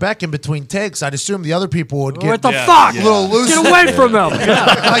around with Trebek in between takes, I'd assume the other people would get what the fuck? a little loose. Get away from him.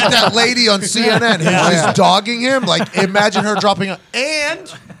 Like that lady on CNN who's just dogging him. Like, imagine her dropping a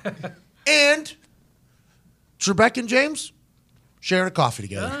and Trebek and James sharing a coffee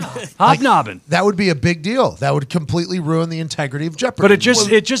together. Hobnobbing. That would be a big deal. That would completely ruin the integrity of Jeopardy. But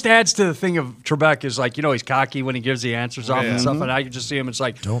it just adds to the thing of Trebek is like, you know, he's cocky when he gives the answers off and stuff, and I can just see him. It's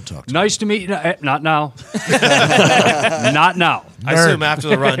like, don't talk to nice to meet you. Not now. Not now. I assume after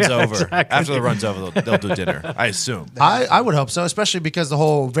the run's over. Exactly. After the run's over, they'll do dinner. I assume. I would hope so, especially because the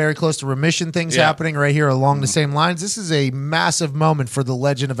whole very close to remission thing's happening right here along the same lines. This is a massive moment for the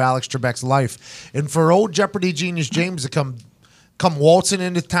legend of Alex Trebek's life. And for old Jeopardy genius James to come waltzing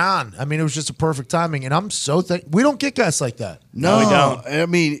into town. I mean, it was just a perfect timing. And I'm so we don't get guys like that. No, we don't. I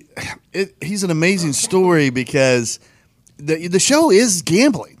mean, he's an amazing story because the show is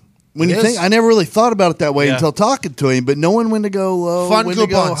gambling. When It you is. think, I never really thought about it that way Yeah. until talking to him. But knowing when to go low, Fun when to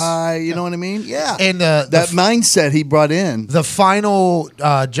go coupons. high, you know what I mean? Yeah. And that mindset he brought in. the final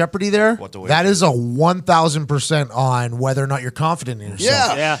Jeopardy there, What to wager. that is a 1,000% on whether or not you're confident in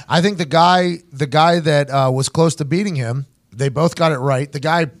yourself. Yeah. I think the guy that was close to beating him, they both got it right. The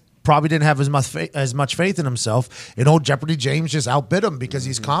guy probably didn't have as much faith in himself. And old Jeopardy James just outbid him because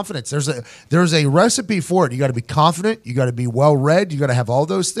he's confident. There's a recipe for it. You got to be confident. You got to be well read. You got to have all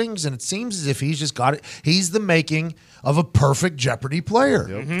those things. And it seems as if he's just got it. He's the making of a perfect Jeopardy player.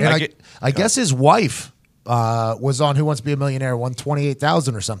 And I guess his wife was on Who Wants to Be a Millionaire, won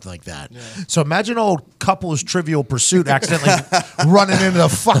 28,000 or something like that. Yeah. So imagine old couples Trivial Pursuit accidentally running into the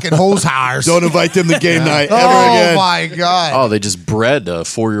fucking hose house. Don't invite them to game night ever Oh again. my god! Oh, they just bred a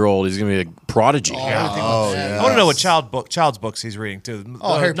 4-year-old. He's gonna be a prodigy. I want to know what child's books he's reading too.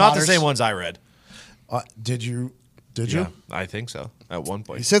 Harry Not the Potter's. same ones I read. Did you? Yeah, I think so. At one He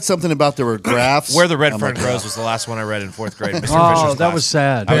point, said something about there were graphs. Where the Red I'm Fern like, Grows was the last one I read in 4th grade. Mr. Oh, Fisher's that class. was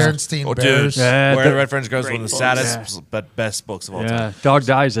sad. Berenstain Oh, Bears. dude. Yeah, Where the- the Red Ferns Grows, one of the saddest, Yeah. but best books of all Yeah, time. dog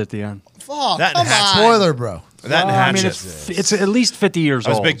dies at the end. Fuck, That come and Hatchet. on. Spoiler, bro. That and I mean, Hatchet. it's at least 50 years I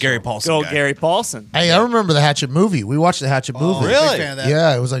was a old. big Gary so- Paulson Go guy. Gary Paulson. Hey, I remember the Hatchet movie. We watched the Hatchet movie. really? Big fan of that.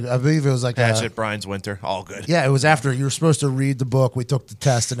 Yeah, it was like I believe it was like Hatchet, Brian's Winter, all good. yeah, it was after you were supposed to read the book. We took the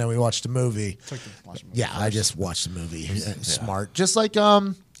test and then we watched the movie. Yeah, I just watched the movie. Smart, just like a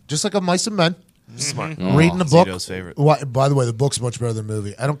Mice and Men. Smart. Reading the book. Zito's favorite. By the way, the book's much better than the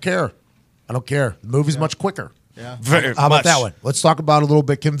movie. I don't care. The movie's much quicker. Yeah. Very How about much. that one? Let's talk about a little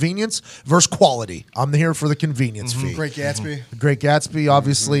bit convenience versus quality. I'm here for the convenience fee. Great Gatsby. Great Gatsby,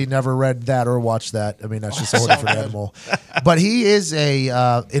 obviously never read that or watched that. I mean, that's just a whole different animal. But he is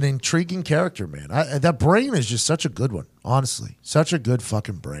an intriguing character, man. That brain is just such a good one, honestly. Such a good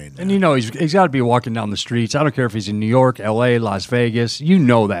fucking brain. And you know, he's got to be walking down the streets. I don't care if he's in New York, L.A., Las Vegas. You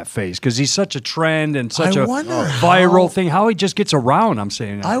know that face because he's such a trend and such I a wonder viral how- thing. How he just gets around, I'm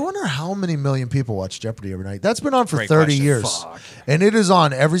saying. I wonder how many million people watch Jeopardy every night. That's been on for Great 30 question. years. Fuck. And it is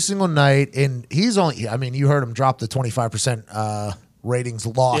on every single night. And he's only, I mean, you heard him drop the 25% ratings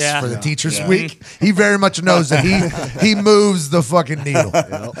loss Yeah. for the Teachers Week. He very much knows that he moves the fucking needle.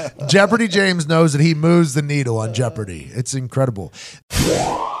 Jeopardy James knows that he moves the needle on Jeopardy. It's incredible.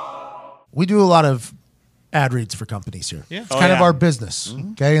 We do a lot of ad reads for companies here. Yeah. It's kind of yeah. our business.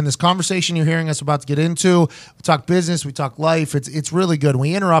 Okay. And this conversation you're hearing us about to get into, we talk business, we talk life. It's really good.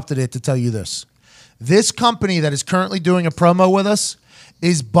 We interrupted it to tell you this. This company that is currently doing a promo with us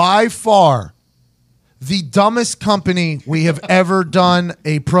is by far the dumbest company we have ever done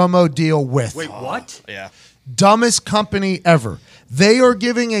a promo deal with. Wait, what? Yeah. Dumbest company ever. They are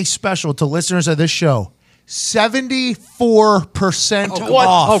giving a special to listeners of this show. 74% off.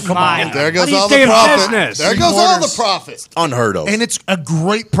 Oh, come on. There How goes do you all stay the in profit. business? There goes all the profit. Unheard of. And it's a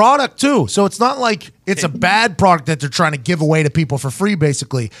great product too. So it's not like it's a bad product that they're trying to give away to people for free,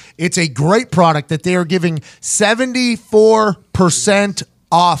 basically. It's a great product that they are giving 74%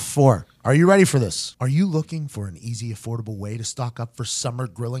 off for. Are you ready for this? Are you looking for an easy, affordable way to stock up for summer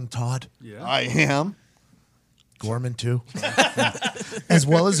grilling, Todd? Yeah. I am. Gorman too. As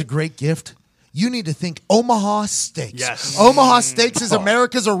well as a great gift. You need to think Omaha Steaks. Yes. Omaha Steaks is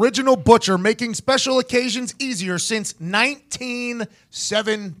America's original butcher, making special occasions easier since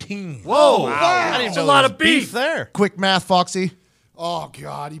 1917. Whoa. Wow. I didn't even know a lot there was of beef there. Quick math, Foxy. Oh,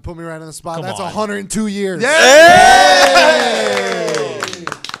 God. You put me right on the spot. Come That's on. 102 years.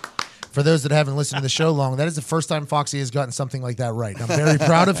 For those that haven't listened to the show long, that is the first time Foxy has gotten something like that right. I'm very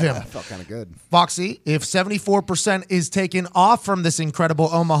proud of him. Felt kind of good. Foxy, if 74% is taken off from this incredible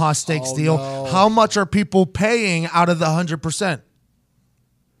Omaha Steaks Oh, deal, no. how much are people paying out of the 100%?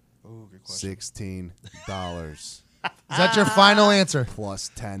 $16 Is that your final answer?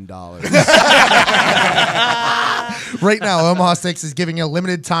 plus $10. Right now, Omaha Steaks is giving a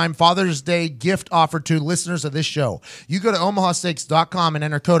limited time Father's Day gift offer to listeners of this show. You go to omahasteaks.com and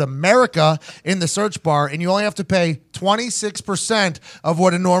enter code America in the search bar, and you only have to pay 26% of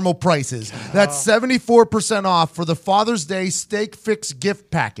what a normal price is. That's 74% off for the Father's Day Steak Fix gift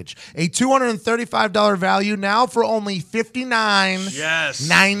package. A $235 value now for only $59.99. Yes.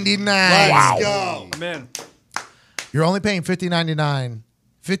 Wow. Go. I'm in. You're only paying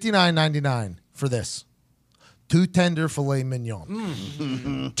 $59.99 for this. 2 tender filet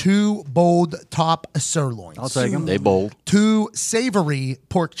mignon. 2 bold top sirloins. I'll take him. They bold. 2 savory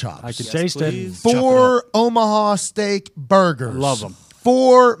pork chops. I can taste it. 4 Omaha steak burgers. Love 'em.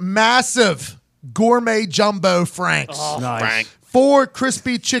 4 massive gourmet jumbo franks. Nice. 4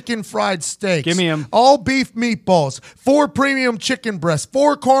 crispy chicken fried steaks. Give me 'em. All beef meatballs. 4 premium chicken breasts.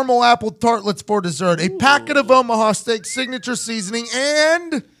 4 caramel apple tartlets for dessert. A packet of Omaha Steak signature seasoning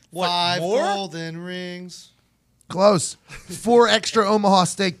and 5 more? golden rings. Close. 4 extra Omaha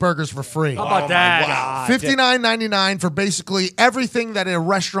steak burgers for free. How about that? $59.99 for basically everything that a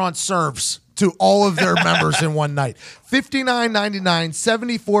restaurant serves to all of their members in one night. $59.99,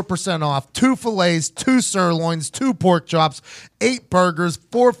 74% off. 2 fillets, 2 sirloins, 2 pork chops, 8 burgers,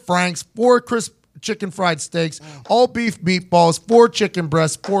 4 franks, 4 crisp chicken fried steaks, all beef meatballs, 4 chicken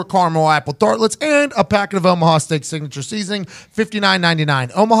breasts, 4 caramel apple tartlets, and a packet of Omaha Steak signature seasoning.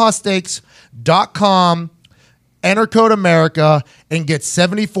 $59.99. OmahaSteaks.com. Enter code America and get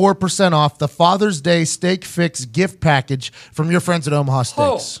 74% off the Father's Day Steak Fix gift package from your friends at Omaha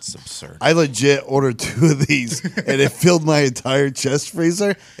Steaks. It's absurd. I legit ordered 2 of these, and it filled my entire chest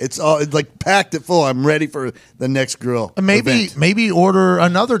freezer. It's like packed it full. I'm ready for the next grill. Maybe order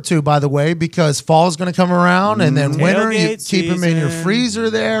another 2, by the way, because fall's going to come around, and then winter, you keep them in your freezer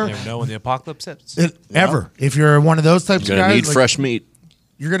there. You never know when the apocalypse hits. Ever. If you're one of those types You're of gonna guys. need fresh meat.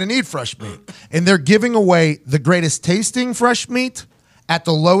 You're going to need fresh meat. And they're giving away the greatest tasting fresh meat at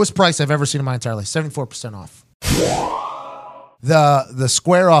the lowest price I've ever seen in my entire life. 74% off. The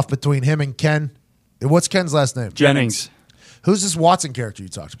square off between him and Ken. What's Ken's last name? Jennings. Who's this Watson character you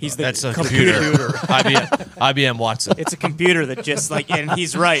talked about? That's a computer. IBM Watson. It's a computer that just and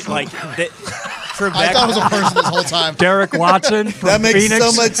he's right. Like that. I thought it was a person this whole time. Derek Watson from That makes Phoenix.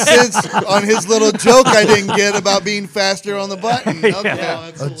 so much sense on his little joke I didn't get about being faster on the button.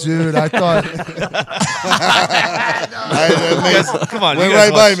 Okay. Dude, I thought. Come on, Went you guys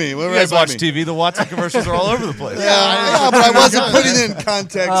right by watch- me. Went You right guys by watch me. TV. The Watson commercials are all over the place. Yeah, but I wasn't putting it in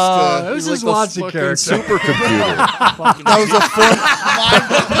context. Who's this Watson character? Supercomputer.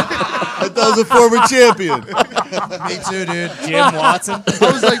 I thought it was a former champion. Me too, dude. Jim Watson.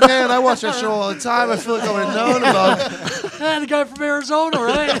 I was like, man, I watch that show all the time. I feel like I would have known about it. The guy from Arizona,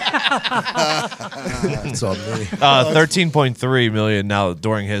 right? It's all me. 13.3 million now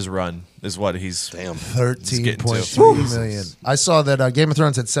during his run is what he's. Damn. 13.3 million. I saw that Game of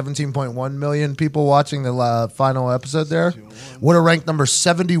Thrones had 17.1 million people watching the final episode there. Would have ranked number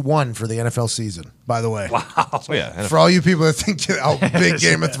 71 for the NFL season, by the way. Wow. Oh, yeah. For all you people that think how big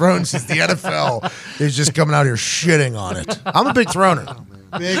Game of Thrones is, the NFL is just coming out here shitting on it. I'm a big throner.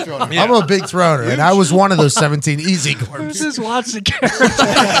 Big thrower. I'm a big throner, and I was one of those 17 easy Who's corps. this Watson character?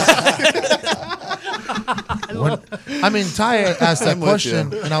 Ty asked that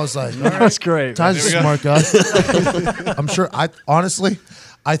question, and I was like, all right. That's great. Ty's a smart guy. I'm sure. I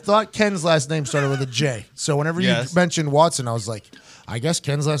thought Ken's last name started with a J. So whenever you mentioned Watson, I was like, I guess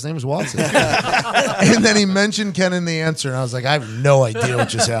Ken's last name is Watson. And then he mentioned Ken in the answer, and I was like, I have no idea what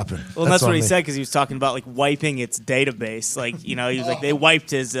just happened. Well, that's what he said because he was talking about wiping its database. He was like they wiped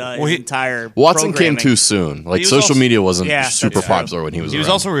his entire. Watson came programming. too soon. Like was social also- media wasn't Yeah, super that's true. popular when he was. He was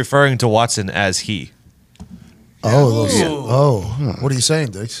around. also referring to Watson as he. What are you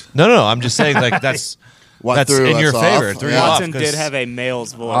saying, Dix? No. I'm just saying that's in your favor. Threw you off Watson 'cause did have a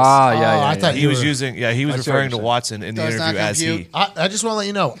male's voice. I thought he was using. Yeah, he was referring to Watson in the Does not interview as he. compute. I just want to let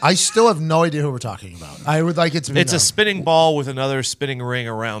you know, I still have no idea who we're talking about. I would like it to be It's known. a spinning ball with another spinning ring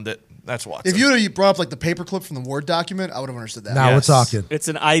around it. That's Watson. If you had brought up like the paperclip from the Word document, I would have understood that. Now Yes. we're talking. It's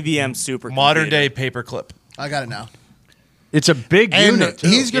an IBM supercomputer. modern day paperclip. I got it now. It's a big And unit. Too.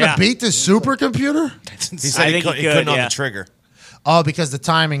 he's going to beat this supercomputer? He said I he think he couldn't could, on yeah. the trigger. Oh, because the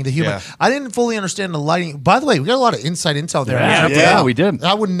timing, the human. Yeah. I didn't fully understand the lighting. By the way, we got a lot of inside intel there. Yeah, we did.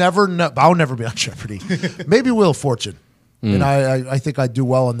 I would never know. I'll never be on Jeopardy. Maybe Wheel of Fortune. And I think I do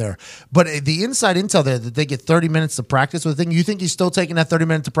well in there. But the inside intel there, that they get 30 minutes to practice with the thing, you think he's still taking that 30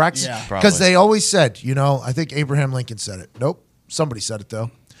 minutes to practice? Yeah. Because Probably. they always said, I think Abraham Lincoln said it. Nope. Somebody said it,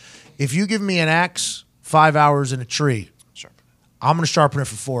 though. If you give me an axe, 5 hours in a tree, I'm going to sharpen it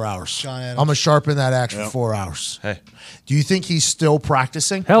for 4 hours. John Adams. I'm going to sharpen that axe for 4 hours. Hey. Do you think he's still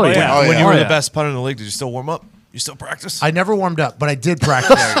practicing? Hell yeah. When you were Oh, the yeah. best punter in the league, did you still warm up? You still practice? I never warmed up, but I did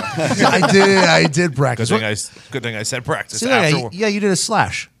practice. I did practice. Good thing I said practice. See, after. you did a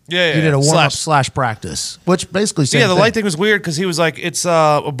slash. Yeah, You did a warm-up slash. // practice, which basically same Yeah, the thing. light thing was weird because he was like, it's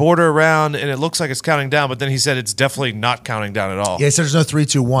a border around and it looks like it's counting down, but then he said it's definitely not counting down at all. Yeah, so there's no 3,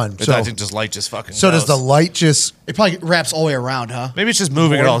 2, 1. But So, I think just light just fucking so does goes. the light just? It probably wraps all the way around, huh? Maybe it's just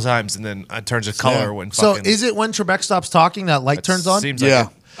moving at all times and then it turns a color when So fucking. is it when Trebek stops talking that light turns on? Seems like Yeah.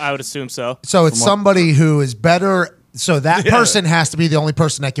 it. I would assume so. So it's somebody who is better. So that person has to be the only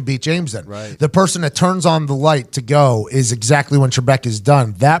person that can beat James then. Right. The person that turns on the light to go is exactly when Trebek is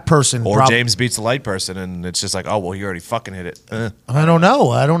done. That person Or James beats the light person and it's just like, oh, well, you already fucking hit it. I don't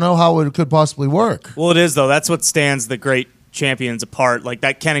know. I don't know how it could possibly work. Well, it is though. That's what stands the great champions apart. Like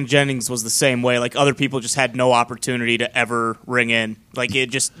that Kenny Jennings was the same way. Like other people just had no opportunity to ever ring in. Like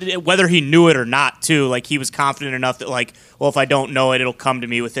whether he knew it or not too, like he was confident enough that like, well, if I don't know it, it'll come to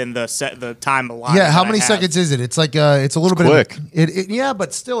me within the time allotted. Yeah, how many seconds is it? It's like it's a little bit quick. Yeah,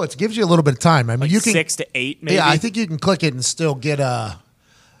 but still it gives you a little bit of time. I mean, Like you can 6 to 8 maybe. Yeah, I think you can click it and still get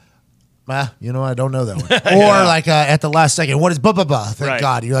you know, I don't know that one. Or like at the last second, what is blah, blah, blah? Thank Right.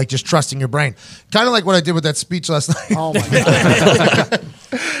 God. You're like just trusting your brain. Kind of like what I did with that speech last night. Oh my god!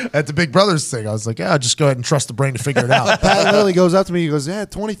 At the Big Brothers thing. I was like, yeah, I'll just go ahead and trust the brain to figure it out. Pat literally goes up to me. He goes, "Yeah,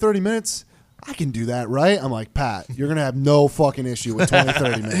 20, 30 minutes. I can do that, right?" I'm like, "Pat, you're gonna have no fucking issue with 20,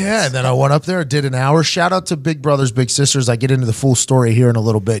 30 minutes." Yeah, and then I went up there, did an hour. Shout out to Big Brothers Big Sisters. I get into the full story here in a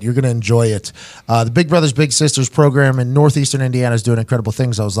little bit. You're going to enjoy it. The Big Brothers Big Sisters program in northeastern Indiana is doing incredible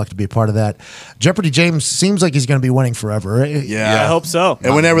things. I was lucky to be a part of that. Jeopardy James seems like he's going to be winning forever. Right? Yeah. I hope so.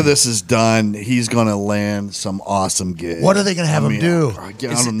 And whenever this is done, he's going to land some awesome gig. What are they going to have him do? I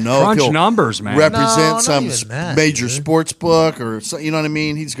don't know. Crunch If he'll numbers, man. Represent No, not some even that, major dude. sports book or you know what I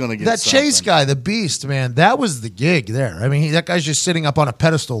mean? He's going to get That Chase something. guy, the Beast, man, that was the gig there. I mean, that guy's just sitting up on a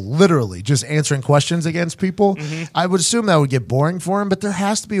pedestal, literally, just answering questions against people. I would assume that would get boring for him, but there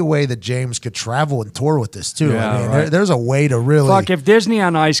has to be a way that James could travel and tour with this, too. Yeah, I mean, right. there's a way to really... Fuck, if Disney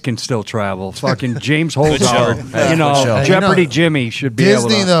on Ice can still travel, fucking James show. Holzhauer, you know, Good show. Jeopardy You know, Jimmy should be able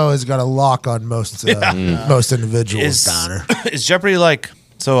Disney, to. though, has got a lock on most individuals, Donner. Is Jeopardy like?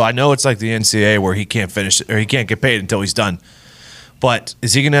 So I know it's like the NCAA where he can't finish or he can't get paid until he's done. But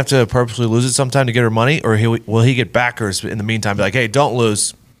is he going to have to purposely lose it sometime to get her money, or will he get backers in the meantime? Be like, hey, don't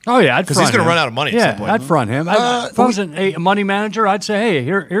lose. Oh yeah, I'd 'Cause front he's gonna him. run out of money at Yeah, some point. I'd front him. If I was a money manager, I'd say, hey,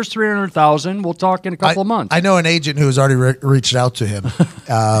 here's $300,000. We'll talk in a couple of months. I know an agent who's already reached out to him,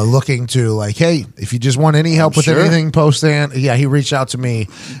 looking to like, hey, if you just want any help with sure. anything post-an, yeah, he reached out to me.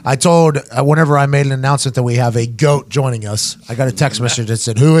 I told whenever I made an announcement that we have a GOAT joining us, I got a text message that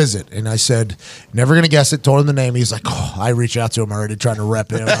said, who is it? And I said, never gonna guess it. Told him the name. He's like, oh, I reached out to him already, trying to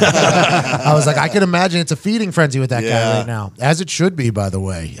rep him. I was like, I can imagine it's a feeding frenzy with that guy right now, as it should be, by the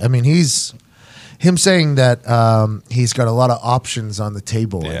way. I mean, him saying that he's got a lot of options on the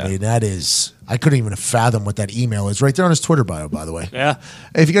table. Yeah. I mean, that is, I couldn't even fathom what that email is. Right there on his Twitter bio, by the way. Yeah.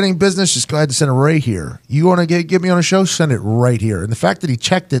 If you got any business, just go ahead and send it right here. You want to get me on a show, send it right here. And the fact that he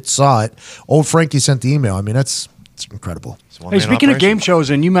checked it, saw it, old Frankie sent the email. I mean, it's incredible. Hey, speaking of game shows,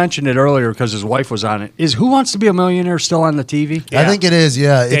 and you mentioned it earlier because his wife was on it. Is Who Wants to Be a Millionaire still on the TV? I think it is,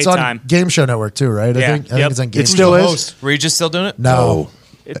 yeah. It's Daytime. on Game Show Network too, right? Yeah. I think it's on Game It still Show. is. Regis still doing it? No.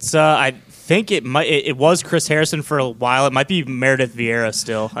 It's I think it was Chris Harrison for a while. It might be Meredith Vieira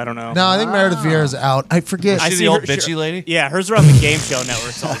still. I don't know. No, I think Meredith Vieira's out. I forget. Is she the old bitchy lady? Yeah, hers are on the Game Show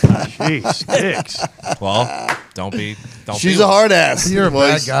networks all the time. Jeez, dicks. Well, don't be. She's a hard ass. You're a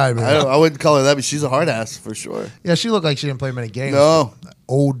bad boys. guy, man. I wouldn't call her that, but she's a hard ass for sure. Yeah, she looked like she didn't play many games. No.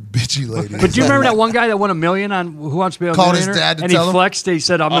 Old bitchy lady. But do you remember that one guy that won $1 million on Who Wants to Be a Called his Millionaire? dad to and he tell him? flexed. He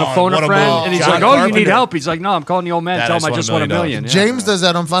said, "I'm going to Oh, phone what a a friend." move. And he's John like, "Oh, you Carpenter. need help?" He's like, "No, I'm calling the old man. Dad, Tell I him I just just won won $1 $1 million. million." Yeah. James does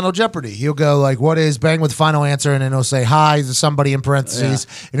that on Final Jeopardy. He'll go like, "What is?" Bang with the final answer, and then he'll say hi to somebody in parentheses,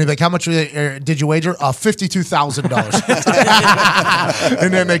 and he'll be like, "How much did you wager?" $52,000.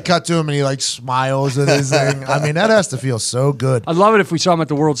 And then they cut to him, and he like smiles at his thing. I mean, that has to feel so good. I'd love it if we saw him at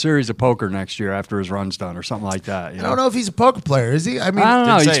the World Series of Poker next year after his run's done or something like that. You I don't know if he's a poker player, is he? I mean, I don't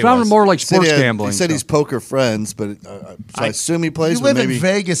know. Didn't He's say he found was. more like He said sports he had- gambling. He said so. he's poker friends, but so I assume he plays. you live but in maybe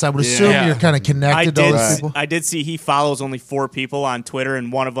Vegas. I would assume Yeah. you're kind of connected to all those people. I did see he follows only 4 people on Twitter,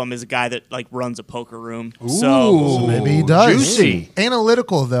 and one of them is a guy that like runs a poker room. Ooh. So Maybe he does. Juicy.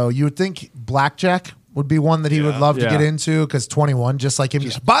 Analytical, though. You would think blackjack would be one that he would love to Yeah. get into because 21, just like him.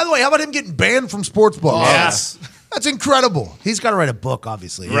 By the way, how about him getting banned from sports books? Yes. That's incredible. He's got to write a book,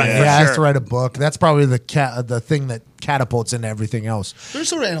 obviously. Right, He for has sure. to write a book. That's probably the thing that catapults into everything else. There's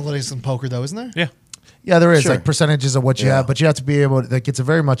sort of analytics in poker, though, isn't there? Yeah. Yeah, there is Sure. like percentages of what you Yeah. have, but you have to be able. Like, it's a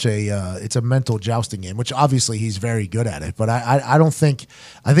very much it's a mental jousting game, which obviously he's very good at it. But I don't think.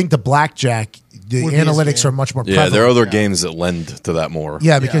 I think the blackjack, the Would be his analytics game. are much more. Yeah, prevalent. there are other games that lend to that more.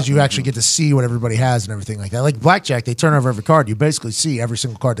 Yeah, because you actually get to see what everybody has and everything like that. Like blackjack, they turn over every card. You basically see every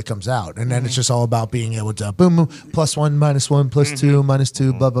single card that comes out, and then it's just all about being able to boom, boom, +1, -1, +2,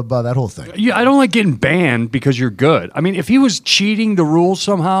 -2, blah blah blah. That whole thing. Yeah, I don't like getting banned because you're good. I mean, if he was cheating the rules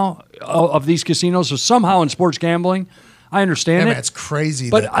somehow of these casinos or somehow in sports gambling, I understand Yeah, it. man, it's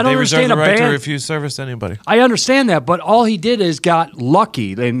crazy. But that- I don't They reserve understand the a right to ban. refuse service to anybody. I understand that, but all he did is got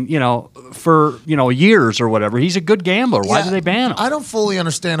lucky, and for years or whatever. He's a good gambler. Why Yeah, did they ban him? I don't fully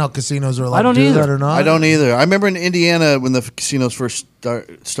understand how casinos are allowed I don't to do either. that or not. I don't either. I remember in Indiana when the casinos first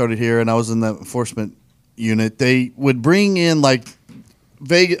started here, and I was in the enforcement unit. They would bring in like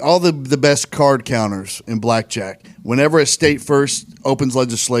Vegas, all the best card counters in blackjack, whenever a state first opens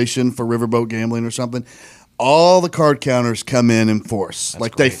legislation for riverboat gambling or something, all the card counters come in force.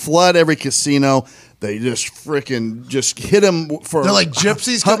 That's they great. flood every casino. They just hit them for. They're like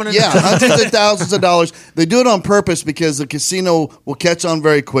gypsies coming in. Yeah, hundreds of thousands of dollars. They do it on purpose because the casino will catch on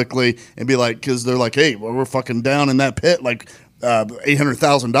very quickly and be like, because they're like, hey, well, we're fucking down in that pit like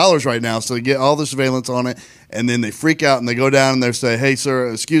 $800,000 right now. So they get all the surveillance on it, and then they freak out and they go down and they say, hey,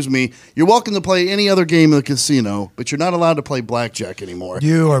 sir, excuse me, you're welcome to play any other game in the casino, but you're not allowed to play blackjack anymore.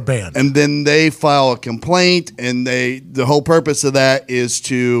 You are banned. And then they file a complaint, and the whole purpose of that is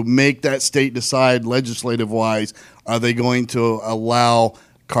to make that state decide legislative-wise, are they going to allow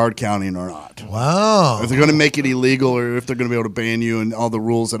card counting or not? Wow. If they're going to make it illegal, or if they're going to be able to ban you and all the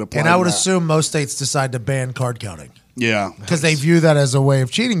rules that apply. And I would to that. assume most states decide to ban card counting. Yeah, because they view that as a way of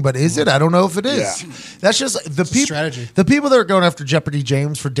cheating. But is it? I don't know if it is. Yeah. That's just the people. Strategy. The people that are going after Jeopardy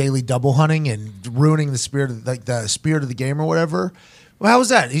James for daily double hunting and ruining the spirit of the game or whatever. Well, how is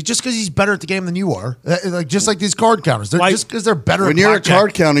that? Just because he's better at the game than you are, just like these card counters. Just because they're better. When at you're blackjack. a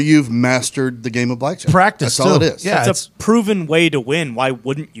card counter, you've mastered the game of blackjack. Practice. That's all too. it is. Yeah, It's a proven way to win. Why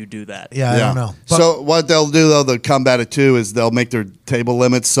wouldn't you do that? I don't know. But So what they'll do though, to combat it too, is they'll make their table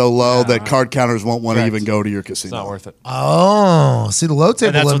limits so low that card counters won't want to even go to your casino. It's not worth it. oh, see the low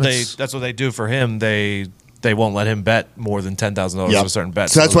table And limits. that's what they do for him. They won't let him bet more than $10,000 on a certain bet.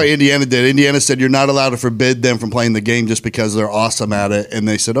 So that's what Indiana did. Indiana said you're not allowed to forbid them from playing the game just because they're awesome at it. And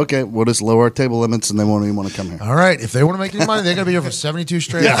they said, okay, we'll just lower our table limits, and they won't even want to come here. All right, if they want to make any money, they're going to be here for 72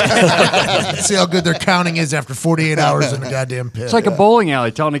 straight hours. See how good their counting is after 48 hours in the goddamn pit. It's like a bowling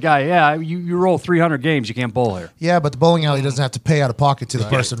alley telling a guy, yeah, you roll 300 games, you can't bowl here. Yeah, but the bowling alley doesn't have to pay out of pocket to the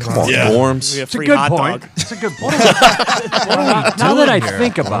person. Come on, Yeah. Norms. We have It's a free good hot point. dog. It's a good point. Now that I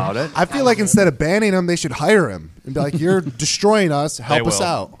think about it, I feel like instead of banning him, they should hire him and be like, "You're destroying us. Help us will.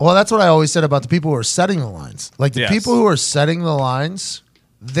 out." Well, that's what I always said about the people who are setting the lines. Like the Yes. people who are setting the lines,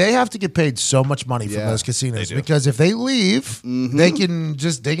 they have to get paid so much money from Yeah. those casinos They do. because if they leave, they can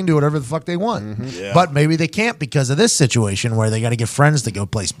do whatever the fuck they want. But maybe they can't because of this situation where they got to get friends to go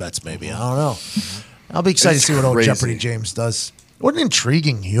place bets. Maybe I don't know. I'll be excited It's to see what old crazy. Jeopardy James does. What an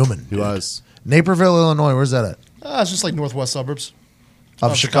intriguing human. He was. Naperville, Illinois. Where's that at? It's just like northwest suburbs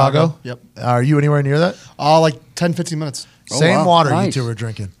Of Chicago. Yep. Are you anywhere near that? Like 10, 15 minutes. Same wow. water you Nice. two were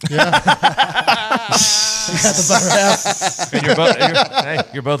drinking. And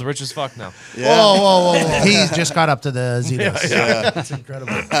you're both rich as fuck now. Whoa. He just got up to the Zetos. That's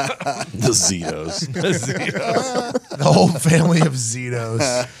incredible. The Zetos. The whole family of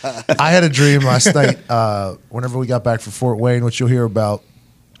Zetos. I had a dream last night whenever we got back from Fort Wayne, which you'll hear about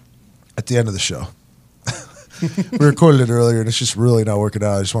at the end of the show. We recorded it earlier, and it's just really not working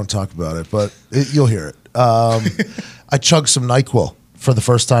out. I just want to talk about it, but you'll hear it. I chugged some NyQuil for the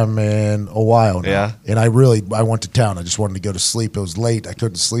first time in a while now. Yeah. And I went to town. I just wanted to go to sleep. It was late. I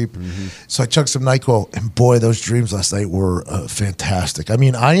couldn't sleep. So I chugged some NyQuil, and boy, those dreams last night were fantastic. I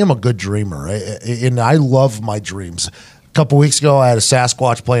mean, I am a good dreamer, and I love my dreams. A couple weeks ago, I had a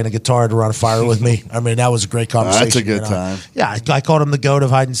Sasquatch playing a guitar to run a fire with me. I mean, that was a great conversation. That's a good time. Yeah, I called him the goat of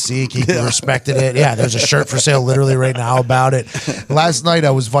hide and seek. He respected it. Yeah, there's a shirt for sale literally right now about it. Last night,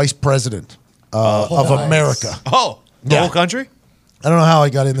 I was vice president of America. Oh, the Yeah. whole country? I don't know how I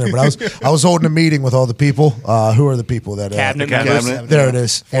got in there, but I was holding a meeting with all the people. Who are the people that Cabinet the members. cabinet. There it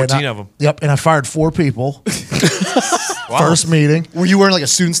is. 14 of them. Yep, and I fired 4 people. Wow. First meeting. Were you wearing like a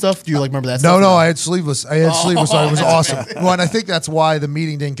suit and stuff? Do you like remember that No, stuff? I had sleeveless. So it was awesome. Well, and I think that's why the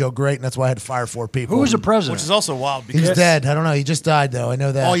meeting didn't go great, and that's why I had to fire 4 people. who was the president? Which is also wild because He's dead. I don't know. He just died, though. I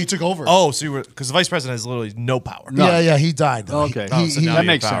know that. Oh, you took over. Oh, so you were because the vice president has literally no power. Yeah, he died. Though. Okay. Oh, so now that you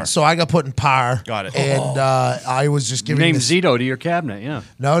makes have power. sense. So I got put in power. Got it. And I was just You giving named this- Zito to your cabinet, yeah.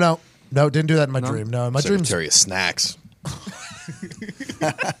 No, didn't do that in my dream. No, in my dreams. Secretary of Snacks.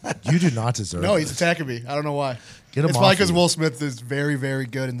 You do not deserve. No, it. he's attacking me. I don't know why. Get him It's off probably because you. Will Smith is very, very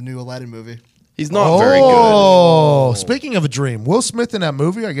good in the new Aladdin movie. He's not very good. Oh, speaking of a dream, Will Smith in that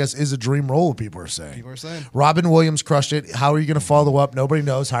movie, I guess, is a dream role. People are saying. People are saying. Robin Williams crushed it. How are you going to follow up? Nobody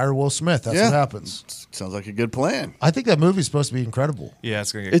knows. Hire Will Smith. That's Yeah. what happens. Sounds like a good plan. I think that movie's supposed to be incredible. Yeah,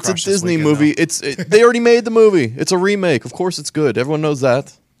 it's gonna get. It's a crushed this Disney weekend, movie. though. They already made the movie. It's a remake. Of course, it's good. Everyone knows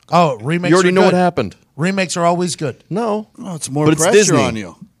that. Oh, remakes. You already are know good. what happened. Remakes are always good. No, Oh, it's more But it's pressure Disney. on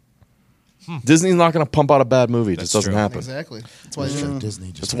you. Disney's not going to pump out a bad movie. It just That's doesn't true. happen. Exactly. That's why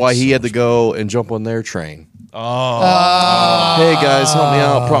Disney. Just That's why makes he so had to much go and jump on their train. Oh, Hey guys, help me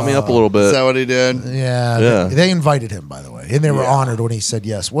out. Prop me up a little Is bit. that what he did? money. Yeah, Yeah. They invited him, by the way, and they were honored when he said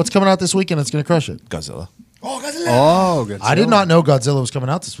yes. What's coming out this weekend? It's going to crush it. Godzilla. Oh, good. I did not know Godzilla was coming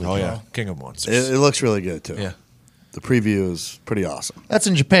out this weekend. Oh yeah, King of Monsters. It looks really good too. Yeah. The preview is pretty awesome. That's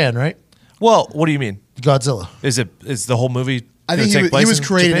in Japan, right? Well, what do you mean? Godzilla. Is the whole movie? I think he was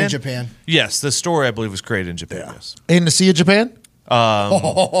created in Japan. Yes, the story I believe was created in Japan. Yes. In the Sea of Japan?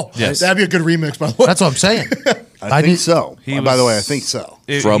 Yes. That'd be a good remix, by the way. That's what I'm saying. I think so. By the way, I was- think so.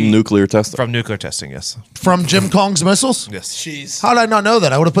 From nuclear testing. From nuclear testing, yes. From Jim Kong's missiles? Yes. Jeez. How did I not know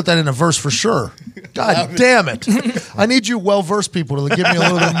that? I would have put that in a verse for sure. God damn it. I need you well-versed people to give me a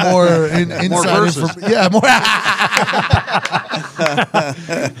little bit more insight. Yeah, more.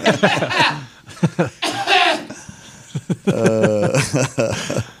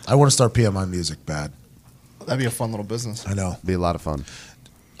 I want to start PMI music bad. That'd be a fun little business. I know. Be a lot of fun.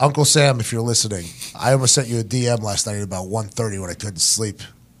 Uncle Sam, if you're listening, I almost sent you a DM last night at about 1:30 when I couldn't sleep,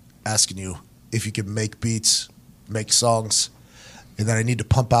 asking you if you could make beats, make songs, and then I need to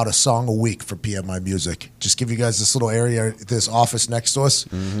pump out a song a week for PMI Music. Just give you guys this little area, this office next to us.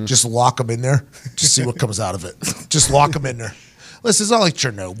 Just lock them in there. Just see what comes out of it. Just lock them in there. Listen, it's not like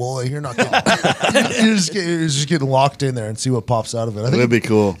Chernobyl. You're not getting, you're just getting locked in there and see what pops out of it. I think It would be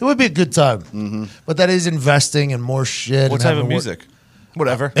cool. It would be a good time. But that is investing in more shit. What and type having of to work- music?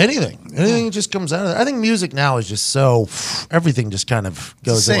 Whatever. Anything just comes out of it. I think music now is just so everything just kind of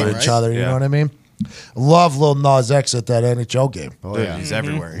goes the same, into each right? other. You Yeah. know what I mean? Love Lil Nas X at that NHL game. Dude, he's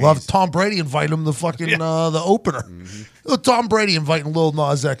everywhere. Love Tom Brady inviting him to fucking the opener. Tom Brady inviting Lil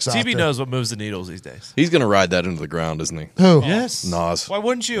Nas X out TV there. knows what moves the needles these days. He's going to ride that into the ground, isn't he? Who? Yes. Nas. Why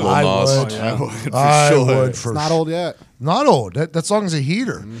wouldn't you? Lil I Nas. would. For I sure. would for It's not old yet. Not old. That song's a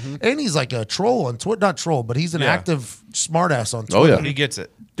heater, and he's like a troll on Twitter. Not troll, but he's an Yeah. active smartass on Twitter. Oh, yeah. He gets it.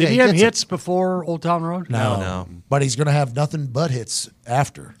 Did Yeah, he he have gets it. hits before Old Town Road? No. But he's going to have nothing but hits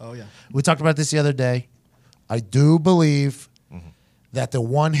after. Oh, yeah. We talked about this the other day. I do believe that the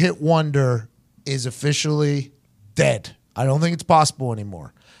one-hit wonder is officially dead. I don't think it's possible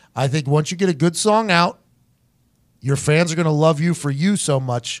anymore. I think once you get a good song out, your fans are going to love you for you so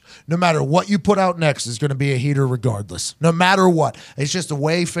much. No matter what you put out next is going to be a heater regardless. No matter what. It's just the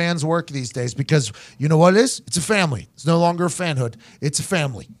way fans work these days because you know what it is? It's a family. It's no longer a fanhood. It's a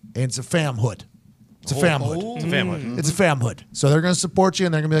family. And it's a famhood. It's a famhood. It's a family. It's a famhood. So they're going to support you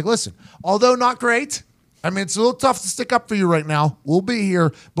and they're going to be like, listen, although not great, I mean, it's a little tough to stick up for you right now. We'll be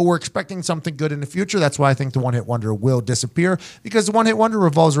here, but we're expecting something good in the future. That's why I think the one-hit wonder will disappear because the one-hit wonder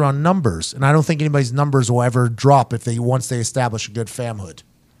revolves around numbers, and I don't think anybody's numbers will ever drop once they establish a good famhood.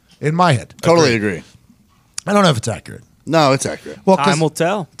 In my head. Totally agree. I don't know if it's accurate. No, it's accurate. Well, 'cause Time will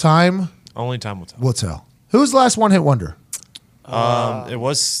tell. Time Only time will tell. will tell. Who's the last one-hit wonder? It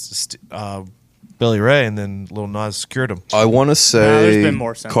was Billy Ray, and then Lil Nas cured him. I want to there's say been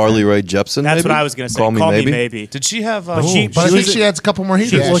more since Carly then. Rae Jepsen. That's maybe? what I was going to say. Call me maybe. Did she have? But she- But I think was- she has a couple more She,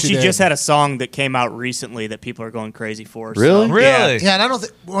 heaters. well, she she did. just had a song that came out recently that people are going crazy for. so- Really? Really? Yeah. Yeah, and I don't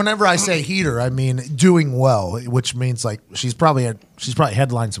think whenever I say heater, I mean doing well, which means like she's probably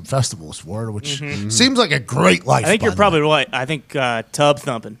headlined some festivals for it, which seems like a great life. I think by you're the probably way. right. I think Tub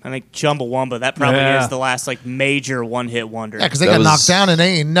Thumping. I think Chumbawamba. That probably Yeah. is the last like major one-hit wonder. Yeah, because they That got was- knocked down and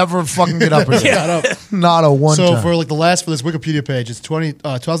they ain't never fucking get up again. Not a one So time. for like the last for this Wikipedia page, it's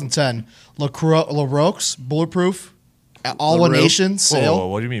 2010. La Roque's Bulletproof, All One LaRoque? Nation, Whoa, Sail.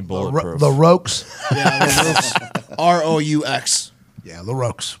 what do you mean bulletproof? the Rokes. Yeah, La Roque's ROUX. Yeah, the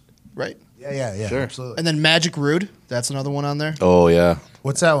Rokes. Right. Yeah, Sure. absolutely. And then Magic Rude. That's another one on there. Oh, yeah.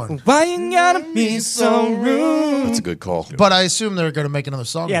 What's that one? Why you gotta be so rude? That's a good call. But I assume they're going to make another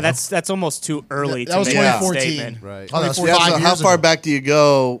song. Yeah, though. that's almost too early That to was make Yeah. that 2014. statement. Right. Oh, that's Yeah, 5 so years how far ago. back do you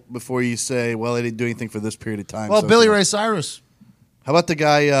go before you say, well, they didn't do anything for this period of time? Well, so Billy forth? Ray Cyrus. How about the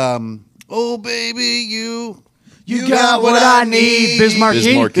guy, oh, baby, you got what I need, Biz Markie.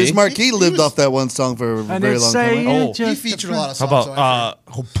 Biz Markie. Biz Markie lived off that one song for a And very they long say time. you Oh. He just featured a lot of How songs.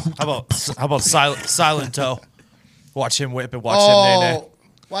 about so I how about Silent Toe? Watch him whip and watch him oh, nay nay.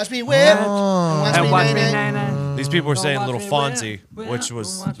 watch me whip. Watch and me watch nay, me nay. nay-nay. These people were Don't saying watch Little me Fonzie, whip, which whip,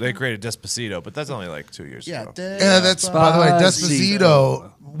 was watch they me. created Despacito, but that's only like 2 years Yeah, ago. Yeah, that's, by the way,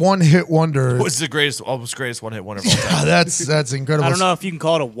 Despacito, one-hit wonder. What's the almost greatest one hit wonder of all time? That's incredible. I don't know if you can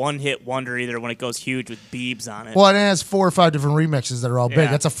call it a one-hit wonder either when it goes huge with Biebs on it. Well, it has 4 or 5 different remixes that are all big.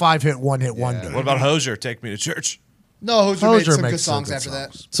 Yeah. That's a 5-hit, one-hit wonder. What about Hosier? Take me to church. No, Hozier made Hozier some makes good some songs good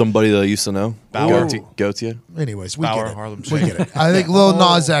after songs. Somebody that I used to know. Bauer. Gautier. Anyways, we Bauer, get it. Harlem We Shake. get it. I think Lil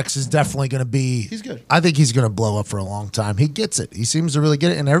Nas X is definitely going to be. He's good. I think he's going to blow up for a long time. He gets it. He seems to really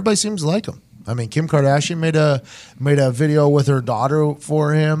get it, and everybody seems to like him. I mean, Kim Kardashian made a video with her daughter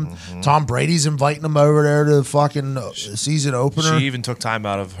for him. Tom Brady's inviting him over there to the fucking season opener. She even took time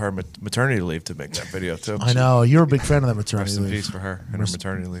out of her maternity leave to make that video too. I know. You're a big fan of that maternity Rest in leave. peace for her and her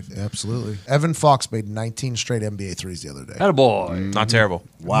maternity leave. Absolutely. Evan Fox made 19 straight NBA threes the other day. Attaboy. Not terrible.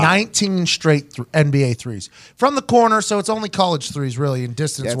 Wow. 19 straight NBA threes. From the corner, so it's only college threes, really, in Yeah,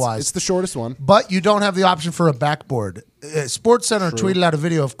 distance-wise. it's the shortest one. But you don't have the option for a backboard. Sports Center tweeted out a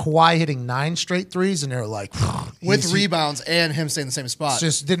video of Kawhi hitting 9 straight threes, and they're like, With easy. rebounds and him staying in the same spot.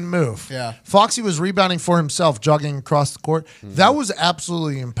 Just didn't move. Yeah. Foxy was rebounding for himself, jogging across the court. That was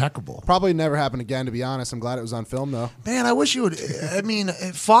absolutely impeccable. Probably never happen again, to be honest. I'm glad it was on film, though. Man, I wish you would. I mean,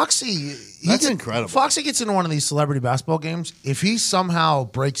 Foxy. That's incredible. Foxy gets into one of these celebrity basketball games. If he somehow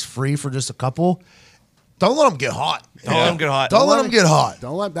breaks free for just a couple, don't let him get hot. Don't let him get hot. Don't let him get hot.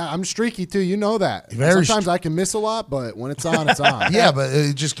 Don't let that. I'm streaky too. You know that. Very Sometimes I can miss a lot, but when it's on, it's on. Yeah,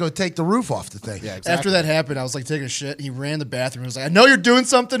 but just go take the roof off the thing. Yeah, exactly. After that happened, I was like taking a shit. He ran to the bathroom and was like, I know you're doing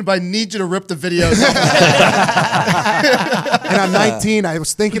something, but I need you to rip the video. And I'm 19. I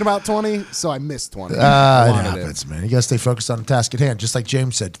was thinking about 20, so I missed 20. It Wanted it. happens, man. You got to stay focused on the task at hand. Just like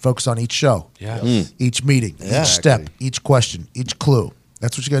James said, focus on each show, Yeah. each meeting, each step, each question, each clue.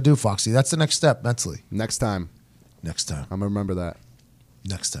 That's what you got to do, Foxy. That's the next step mentally. Next time, Next time. I'm gonna remember that.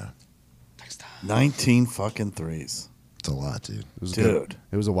 Next time. 19 fucking threes. It's a lot, dude. It was Dude. good.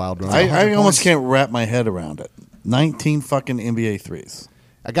 It was a wild run. I almost can't wrap my head around it. 19 fucking NBA threes.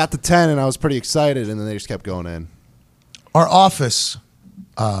 I got to 10 and I was pretty excited, and then they just kept going in. Our office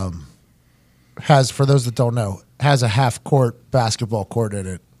has, for those that don't know, has a half-court basketball court in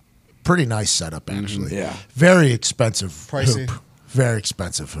it. Pretty nice setup, actually. Yeah. Very expensive Pricey. hoop. Very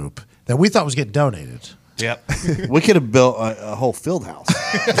expensive hoop that we thought was getting donated. Yep. We could have built a whole field house.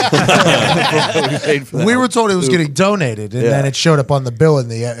 We were told it was getting donated, and Yeah. then it showed up on the bill in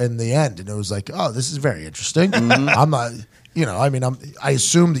the end, and it was like, oh, this is very interesting. I'm not, I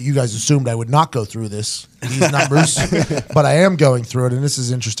assumed that you guys assumed I would not go through these numbers, but I am going through it, and this is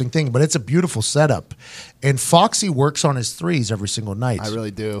an interesting thing. But it's a beautiful setup, and Foxy works on his threes every single night. I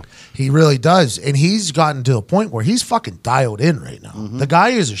really do. He really does. And he's gotten to a point where he's fucking dialed in right now. The guy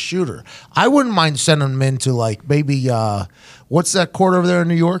is a shooter. I wouldn't mind sending him into like maybe what's that court over there in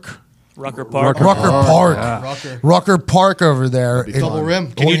New York? Rucker Park. Rucker Park. Rucker. Rucker Park over there. Double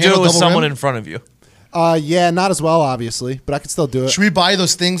rim. Can you do it handle with double someone rim? in front of you? Yeah, not as well, obviously, but I could still do it. Should we buy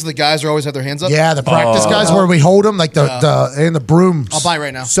those things the guys are always have their hands up? Yeah, the practice guys where we hold them like and the brooms. I'll buy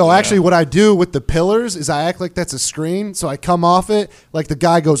right now. So actually, what I do with the pillars is I act like that's a screen. So I come off it like the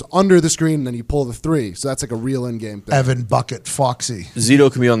guy goes under the screen, and then you pull the three. So that's like a real in-game thing. Evan Bucket Foxy.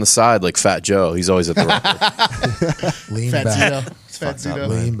 Zito can be on the side like Fat Joe. He's always at the record. Lean Fat back. Zito. It's Fat fucked up, Zito.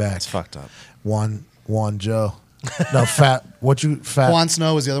 Lean back. It's fucked up. One Joe. No, fat. Fat. Juan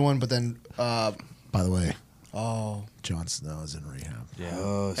Snow was the other one, but then By the way. Jon Snow is in rehab.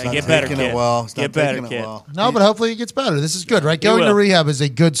 Oh, Hey, get better, taking kid. it well. It's Get not better, taking it kid. well. No, but hopefully he gets better. This is good, right? Going to will. rehab is a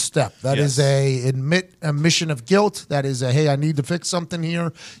good step. That is Yes. a admission of guilt. That is a hey, I need to fix something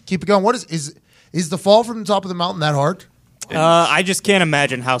here. Keep it going. What is the fall from the top of the mountain that hard? I just can't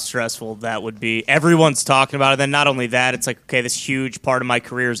imagine how stressful that would be. Everyone's talking about it. Then not only that, it's like, okay, this huge part of my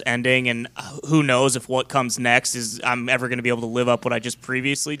career is ending, and who knows if what comes next is I'm ever going to be able to live up what I just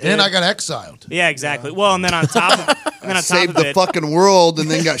previously did. And I got exiled. Yeah, exactly. Well, and then on top of, Saved the fucking world and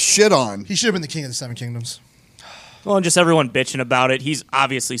then got shit on. he should have been the king of the Seven Kingdoms. well, and just everyone bitching about it. He's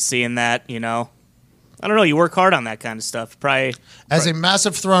obviously seeing that, I don't know. You work hard on that kind of stuff. Probably. As a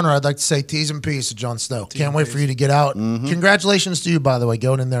massive throner, I'd like to say tease and peace to Jon Snow. Can't wait for you to get out. Congratulations to you, by the way,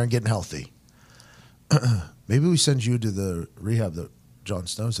 going in there and getting healthy. Maybe we send you to the rehab that Jon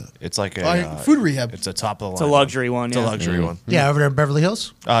Snow's at. It's like a Food rehab. It's a top of the line. It's a luxury one. It's a luxury one. Yeah, over there in Beverly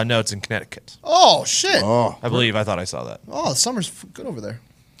Hills. No, it's in Connecticut. Oh, shit. Oh, I believe. I thought I saw that. Oh, the summer's good over there.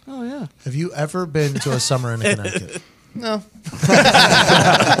 Oh yeah. Have you ever been to a summer in Connecticut? No.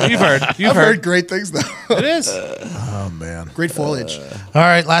 You've heard. You've I've heard. heard great things, though. It is. Oh, man. Great foliage. All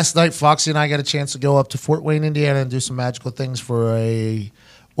right, last night, Foxy and I got a chance to go up to Fort Wayne, Indiana, and do some magical things for a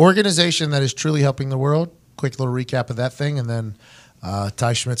organization that is truly helping the world. Quick little recap of that thing, and then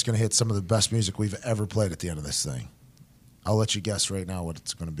Ty Schmidt's going to hit some of the best music we've ever played at the end of this thing. I'll let you guess right now what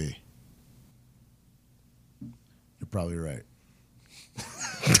it's going to be. You're probably right.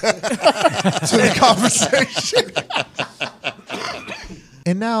 To the conversation.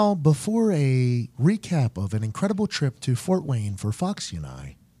 And now, before a recap of an incredible trip to Fort Wayne for Foxy and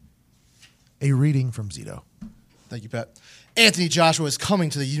I, a reading from Zito. Thank you, Pat. Anthony Joshua is coming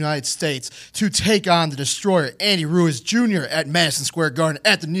to the United States to take on the destroyer Andy Ruiz Jr. at Madison Square Garden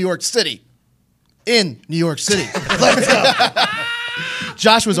at the New York City. In New York City. Let's go.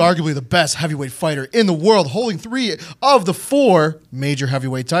 Joshua is arguably the best heavyweight fighter in the world, holding 3 of the 4 major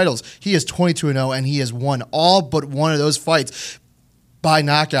heavyweight titles. He is 22-0, and he has won all but one of those fights by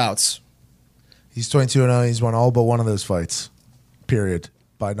knockouts. He's 22-0. He's won all but one of those fights. Period.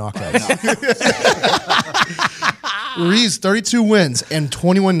 By knockouts. Ruiz, 32 wins and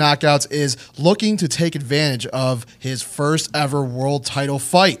 21 knockouts, is looking to take advantage of his first ever world title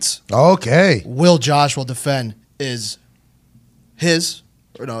fight. Okay. Will Joshua defend is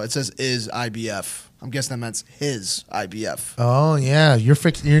IBF. I'm guessing that meant his IBF. Oh yeah, you're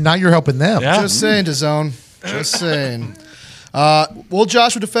helping them. Yeah. Just saying, DAZN. Just saying. Will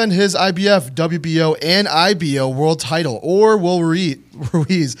Joshua defend his IBF, WBO, and IBO world title, or will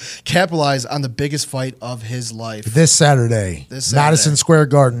Ruiz capitalize on the biggest fight of his life? This Saturday, This Madison Saturday. Square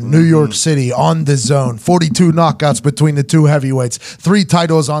Garden, New York City, on DAZN. 42 knockouts between the two heavyweights. 3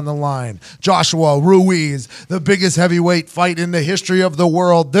 titles on the line. Joshua Ruiz, the biggest heavyweight fight in the history of the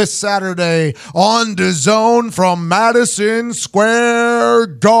world. This Saturday on DAZN from Madison Square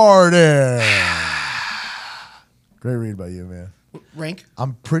Garden. Great read by you, man. Rank?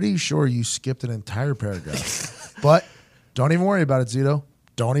 I'm pretty sure you skipped an entire paragraph. But don't even worry about it, Zito.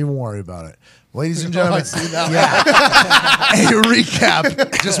 Don't even worry about it. Ladies and gentlemen, a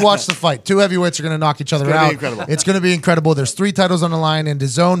recap. Just watch the fight. 2 heavyweights are going to knock each other out. It's going to be incredible. There's 3 titles on the line, and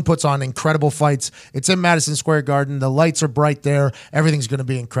DAZN puts on incredible fights. It's in Madison Square Garden. The lights are bright there. Everything's going to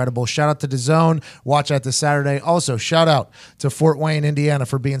be incredible. Shout out to DAZN. Watch that this Saturday. Also, shout out to Fort Wayne, Indiana,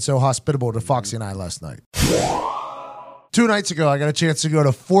 for being so hospitable to Foxy and I last night. 2 nights ago, I got a chance to go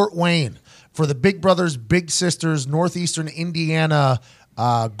to Fort Wayne for the Big Brothers Big Sisters Northeastern Indiana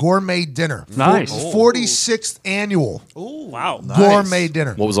gourmet dinner. Nice. 46th annual Wow. gourmet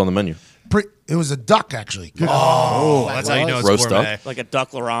dinner. What was on the menu? It was a duck, actually. Good. That's how you know it's Roast gourmet. Like a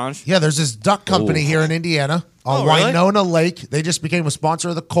duck l'orange. Yeah, there's this duck company here in Indiana on really? Winona Lake. They just became a sponsor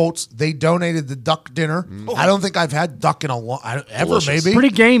of the Colts. They donated the duck dinner. I don't think I've had duck in ever, Delicious. maybe.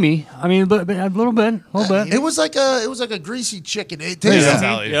 Pretty gamey. I mean, but a little bit. It was like a greasy chicken. It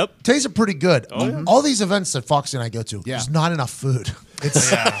Yep. tasted pretty good. All these events that Foxy and I go to, Yeah. there's not enough food.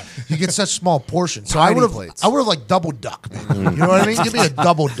 It's you get such small portions. So Tiny I would plates. have like double duck. Man. You know what I mean? Give me a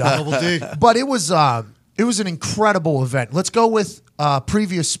double duck. Double D. But it was an incredible event. Let's go with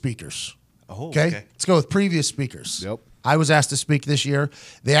previous speakers. Okay? Let's go with previous speakers. Yep. I was asked to speak this year.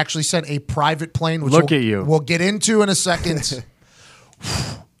 They actually sent a private plane, which Look at you. we'll get into in a second.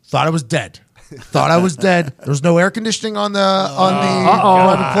 Thought I was dead. There was no air conditioning on the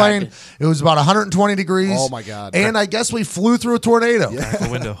private plane. It was about 120 degrees. Oh, my God. And I guess we flew through a tornado. The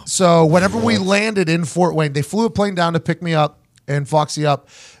window. So whenever we landed in Fort Wayne, they flew a plane down to pick me up and Foxy up.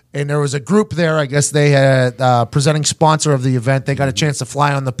 And there was a group there. I guess they had presenting sponsor of the event. They got a chance to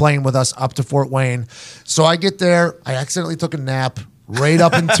fly on the plane with us up to Fort Wayne. So I get there. I accidentally took a nap right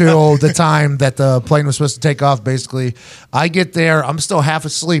up until the time that the plane was supposed to take off, basically. I get there. I'm still half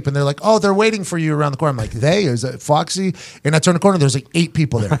asleep. And they're like, oh, they're waiting for you around the corner. I'm like, is that Foxy? And I turn the corner. There's like 8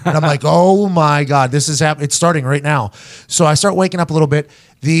 people there. And I'm like, oh, my God, this is happening. It's starting right now. So I start waking up a little bit.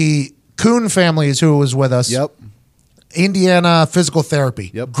 The Kuhn family is who was with us. Yep. Indiana Physical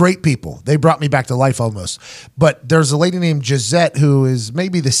Therapy. Yep. Great people. They brought me back to life almost. But there's a lady named Gisette who is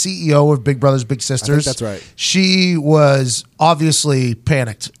maybe the CEO of Big Brothers Big Sisters. that's right. She was obviously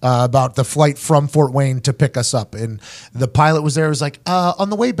panicked about the flight from Fort Wayne to pick us up. And the pilot was there. It was like, on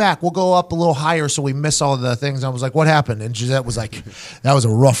the way back, we'll go up a little higher so we miss all of the things. I was like, what happened? And Gisette was like, that was a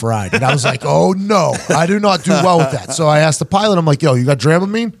rough ride. And I was like, oh, no, I do not do well with that. So I asked the pilot, I'm like, yo, you got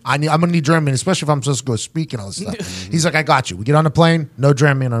Dramamine? I'm going to need Dramamine, especially if I'm supposed to go speak and all this stuff. He's like, I got you. We get on the plane, no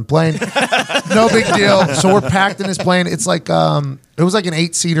Dramamine on the plane. No big deal. So we're packed in this plane. It's like, it was like an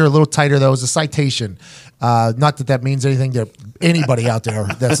 8-seater, a little tighter though. It was a Citation. Not that means anything to anybody out there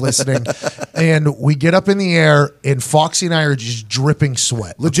that's listening. And we get up in the air, and Foxy and I are just dripping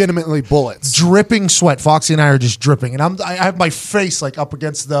sweat. Legitimately bullets. Dripping sweat. Foxy and I are just dripping. And I have my face like up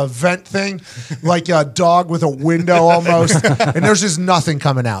against the vent thing, like a dog with a window almost. And there's just nothing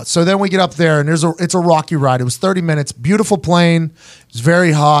coming out. So then we get up there, and it's a rocky ride. It was 30 minutes. Beautiful plane. It was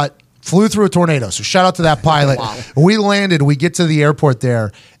very hot. Flew through a tornado. So shout out to that pilot. Wow. We landed. We get to the airport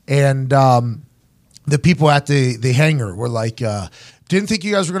there, and the people at the hangar were like, didn't think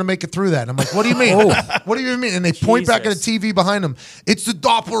you guys were going to make it through that. And I'm like, what do you mean? What do you mean? And they point back at the TV behind them. It's the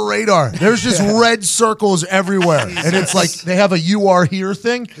Doppler radar. There's just red circles everywhere. And it's like they have a "you are here"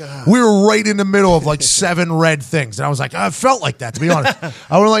 thing. God. We were right in the middle of like 7 red things. And I was like, I felt like that, to be honest.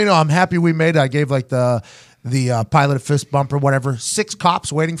 I want to let you know, I'm happy we made it. I gave like the pilot a fist bump or whatever. 6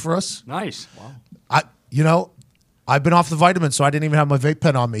 cops waiting for us. Nice. Wow. I've been off the vitamins, so I didn't even have my vape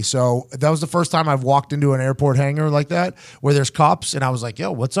pen on me. So that was the first time I've walked into an airport hangar like that where there's cops, and I was like,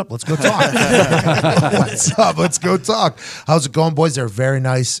 yo, what's up? Let's go talk. What's up? Let's go talk. How's it going, boys? They're very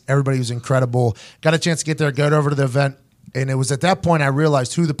nice. Everybody was incredible. Got a chance to get there, go over to the event, and it was at that point I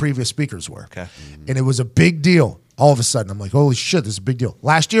realized who the previous speakers were. Okay. And it was a big deal. All of a sudden, I'm like, holy shit, this is a big deal.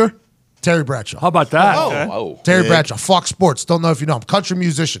 Last year, Terry Bradshaw. How about that? Oh. Terry Bradshaw, Fox Sports. Don't know if you know him. Country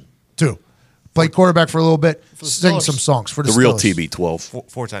musician, too. Played quarterback for a little bit. Sing some songs for the real Steelers.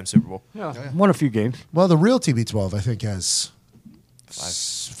 TB12. Four-time Super Bowl. Yeah. Won a few games. Well, the real TB12, I think, has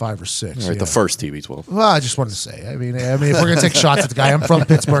 5 or 6. All right, the first TB12. Well, I just wanted to say. I mean, if we're gonna take shots at the guy, I'm from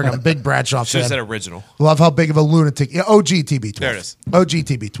Pittsburgh. I'm a big Bradshaw Should have fan. said original. Love how big of a lunatic. Yeah, OG TB12. There it is. OG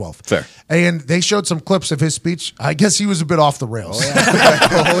TB12. Fair. And they showed some clips of his speech. I guess he was a bit off the rails.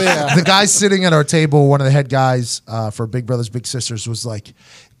 Oh yeah. The guy sitting at our table, one of the head guys for Big Brothers Big Sisters, was like,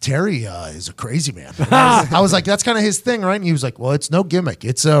 Terry is a crazy man. I was like, that's kind of his thing, right? And he was like, well, it's no gimmick.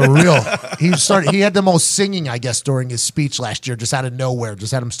 It's a real. He had the most singing, I guess, during his speech last year, just out of nowhere.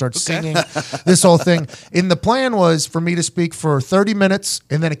 Just had him start singing this whole thing. And the plan was for me to speak for 30 minutes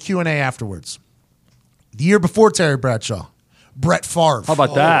and then a Q&A afterwards. The year before Terry Bradshaw, Brett Favre. How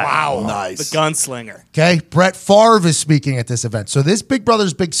about that? Wow, The nice. gunslinger. Okay, Brett Favre is speaking at this event. So this Big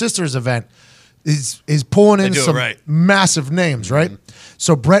Brothers Big Sisters event is pulling in do it some right. massive names, right?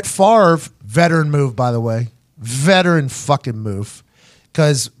 So Brett Favre, veteran move, by the way, veteran fucking move.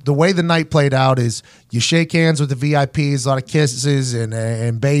 Because the way the night played out is you shake hands with the VIPs, a lot of kisses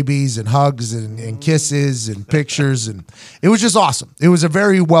and babies and hugs and kisses and pictures. And it was just awesome. It was a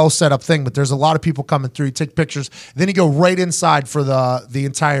very well set up thing, but there's a lot of people coming through. You take pictures. Then you go right inside for the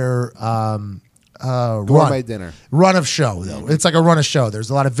entire Gourmet dinner. run of show, though. It's like a run of show. There's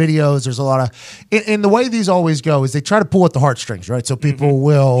a lot of videos. There's a lot of, and the way these always go is they try to pull at the heartstrings, right? So people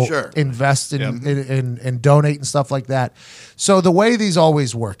will Sure. invest and donate and stuff like that. So the way these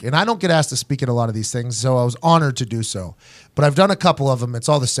always work, and I don't get asked to speak at a lot of these things, so I was honored to do so. But I've done a couple of them. It's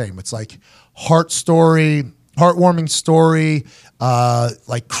all the same. It's like heartwarming story,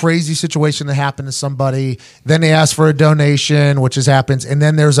 like crazy situation that happened to somebody. Then they ask for a donation, which happens, and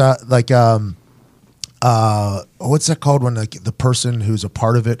then there's a what's that called when the person who's a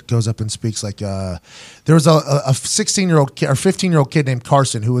part of it goes up and speaks? Like there was a 16-year-old kid or 15-year-old kid named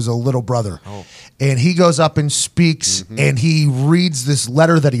Carson who was a little brother, and he goes up and speaks, and he reads this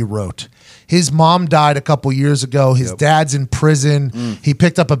letter that he wrote. His mom died a couple years ago. His dad's in prison. He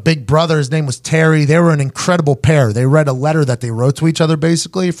picked up a big brother. His name was Terry. They were an incredible pair. They read a letter that they wrote to each other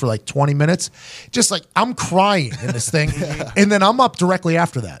basically for like 20 minutes. Just like I'm crying in this thing. And then I'm up directly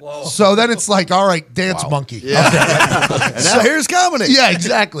after that. Whoa. So then it's like, all right, dance monkey. Yeah. And now here's comedy. Yeah,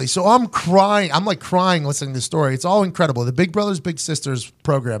 exactly. So I'm crying. I'm like crying listening to the story. It's all incredible. The Big Brothers Big Sisters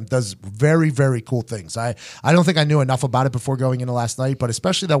program does very, very cool things. I don't think I knew enough about it before going into last night, but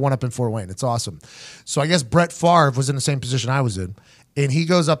especially that one up in Fort Wayne. It's awesome. So I guess Brett Favre was in the same position I was in, and he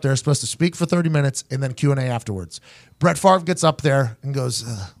goes up there, supposed to speak for 30 minutes, and then Q&A afterwards. Brett Favre gets up there and goes,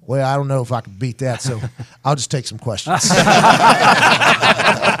 well, I don't know if I can beat that, so I'll just take some questions.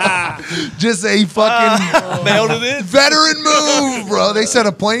 Just a fucking Nailed it in. veteran move, bro. They sent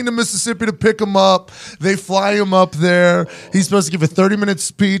a plane to Mississippi to pick him up. They fly him up there. He's supposed to give a 30-minute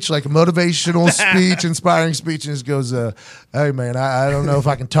speech, like a motivational speech, inspiring speech, and he goes, hey, man, I don't know if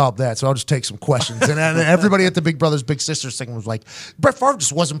I can top that, so I'll just take some questions. And everybody at the Big Brothers Big Sisters thing was like, Brett Favre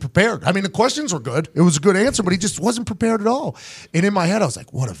just wasn't prepared. I mean, the questions were good. It was a good answer, but he just wasn't prepared at all. And in my head, I was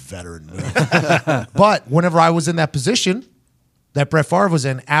like, what a veteran move. But whenever I was in that position that Brett Favre was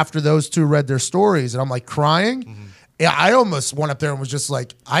in, after those two read their stories, and I'm like crying, yeah, I almost went up there and was just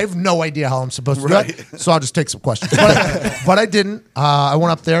like, I have no idea how I'm supposed to do it, so I'll just take some questions. But I didn't. I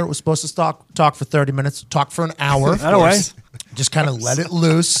went up there. It was supposed to talk for 30 minutes, talk for an hour. Just kind of let it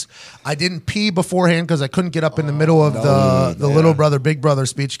loose. I didn't pee beforehand because I couldn't get up in the middle of the little brother, big brother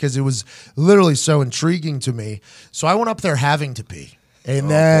speech because it was literally so intriguing to me. So I went up there having to pee.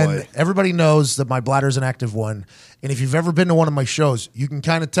 And then everybody knows that my bladder's an active one. And if you've ever been to one of my shows, you can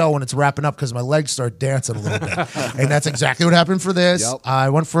kind of tell when it's wrapping up because my legs start dancing a little bit. And that's exactly what happened for this. Yep. I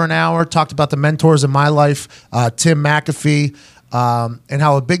went for an hour, talked about the mentors in my life, Tim McAfee, and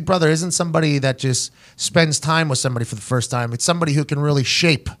how a big brother isn't somebody that just spends time with somebody for the first time. It's somebody who can really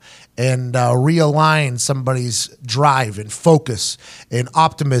shape and realign somebody's drive and focus and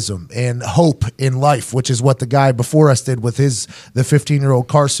optimism and hope in life, which is what the guy before us did with the 15-year-old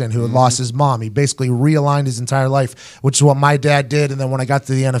Carson who had lost his mom. He basically realigned his entire life, which is what my dad did. And then when I got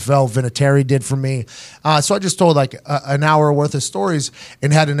to the NFL, Vinatieri did for me. So I just told like an hour worth of stories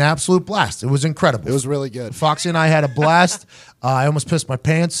and had an absolute blast. It was incredible. It was really good. Foxy and I had a blast. I almost pissed my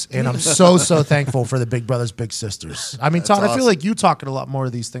pants, and I'm so thankful for the Big Brothers Big Sisters. I mean, Todd, I feel like you talk at a lot more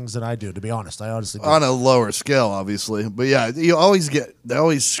of these things than I do, to be honest. I honestly do. On a lower scale, obviously. But yeah, they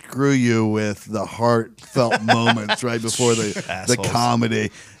always screw you with the heartfelt moments right before the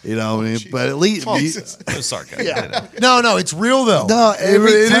comedy. You know what I mean? But at least sarcasm. Yeah. No, it's real though. No, it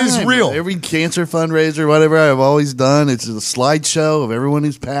is real. Every cancer fundraiser, whatever I've always done, it's a slideshow of everyone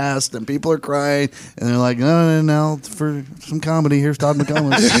who's passed, and people are crying, and they're like, "No, now for some comedy, here's Todd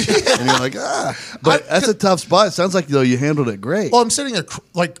McCollum," and you're like, But that's a tough spot. It sounds like though you handled it great. Well, I'm sitting there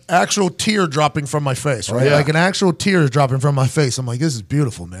like actual tear dropping from my face, right? Yeah. Like an actual tear is dropping from my face. I'm like, this is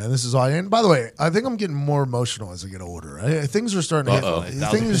beautiful, man. This is all. And by the way, I think I'm getting more emotional as I get older. Things are starting to hit.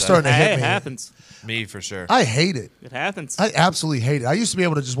 Things are starting to hit It me. happens. Me for sure. I hate it. It happens. I absolutely hate it. I used to be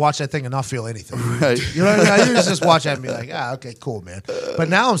able to just watch that thing and not feel anything. Right. You know what I mean? I used to just watch that and be like, okay, cool, man. But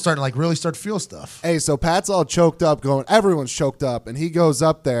now I'm starting to like really start to feel stuff. Hey, so Pat's all choked up, everyone's choked up, and he goes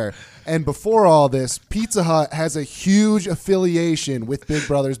up there. And before all this, Pizza Hut has a huge affiliation with Big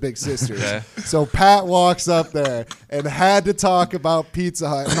Brothers Big Sisters. Okay. So Pat walks up there and had to talk about Pizza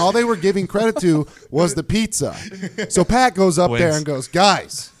Hut, and all they were giving credit to was the pizza. So Pat goes up there and goes,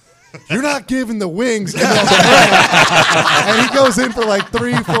 guys, you're not giving the wings enough credit. And he goes in for like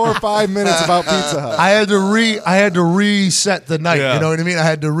 3, 4, 5 minutes about Pizza Hut. I had to reset the night. You know what I mean? I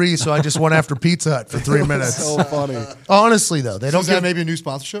had to so I just went after Pizza Hut for 3 minutes. So funny. Honestly, though, they don't Is that give maybe a new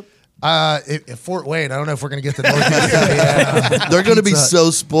sponsorship? Fort Wayne. I don't know if we're going to get the Northeast Indiana. They're going to be Pizza Hut.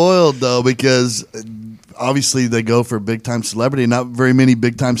 so spoiled though because obviously they go for big time celebrity. Not very many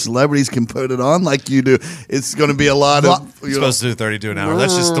big time celebrities can put it on like you do. It's going to be a lot of. You're supposed to do 32 an hour.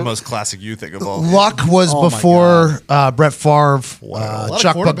 That's just the most classic you think of all. Luck was before Brett Favre.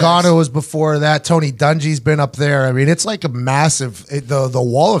 Chuck quarterbacks. Pagano was before that. Tony Dungy's been up there. I mean, it's like a massive. The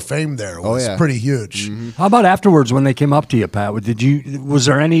Wall of Fame there was pretty huge. How about afterwards when they came up to you, Pat? Was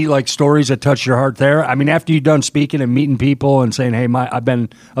there any like stories that touched your heart there? I mean, after you've done speaking and meeting people and saying, "Hey, I've been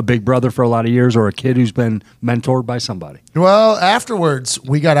a big brother for a lot of years," or a kid who's been mentored by somebody. Well, afterwards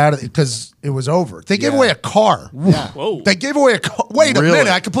we got out of it because it was over. They gave away a car. Yeah. Whoa. They gave away a car. Wait a minute,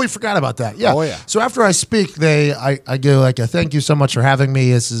 I completely forgot about that. Yeah. Oh, yeah. So after I speak, I go like a thank you so much for having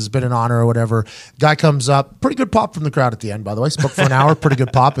me. This has been an honor or whatever. Guy comes up, pretty good pop from the crowd at the end, by the way. Spoke for an hour, pretty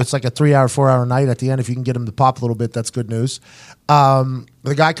good pop. It's like a 3-hour, 4-hour night at the end. If you can get him to pop a little bit, that's good news. The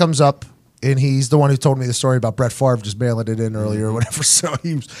guy comes up, and he's the one who told me the story about Brett Favre just mailing it in earlier or whatever. So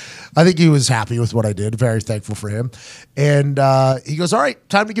I think he was happy with what I did. Very thankful for him. And he goes, all right,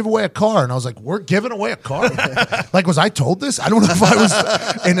 time to give away a car. And I was like, we're giving away a car? Like, was I told this? I don't know if I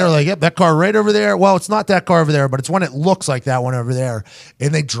was. And they're like, yep, that car right over there. Well, it's not that car over there, but it's one that looks like that one over there.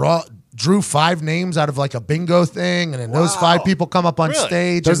 And they drew 5 names out of like a bingo thing, and then those 5 people come up on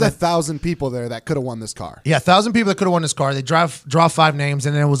stage. There's and 1,000 people there that could have won this car. Yeah, 1,000 people that could have won this car. They draw 5 names,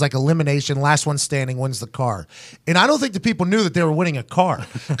 and then it was like elimination. Last one standing wins the car. And I don't think the people knew that they were winning a car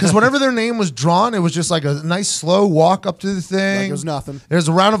because whenever their name was drawn, it was just like a nice slow walk up to the thing. Like it was nothing. There's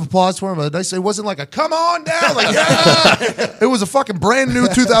a round of applause for him. But it wasn't like a come on down, like yeah. It was a fucking brand new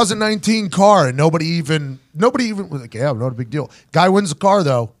 2019 car, and nobody even was like, yeah, not a big deal. Guy wins the car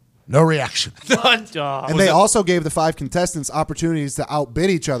though. No reaction. And they also gave the 5 contestants opportunities to outbid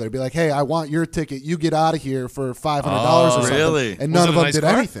each other. Be like, hey, I want your ticket. You get out of here for $500 or something. Really? And none of them did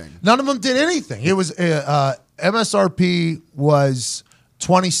anything. None of them did anything. It was MSRP was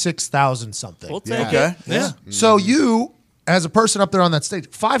 26,000 something. We'll take Yeah. it. Okay. Yeah. So you, as a person up there on that stage,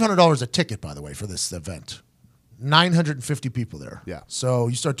 $500 a ticket, by the way, for this event. 950 people there. Yeah. So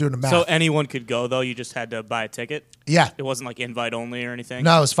you start doing the math. So anyone could go, though? You just had to buy a ticket? Yeah. It wasn't like invite only or anything?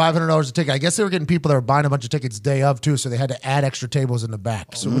 No, it was $500 a ticket. I guess they were getting people that were buying a bunch of tickets day of, too, so they had to add extra tables in the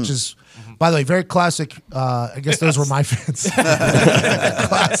back. So, which is, by the way, very classic. I guess those were my fans.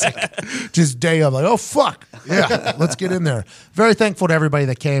 Classic. Just day of, like, oh, fuck. Yeah, let's get in there. Very thankful to everybody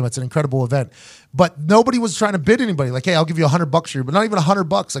that came. It's an incredible event. But nobody was trying to bid anybody. Like, hey, I'll give you $100 here, but not even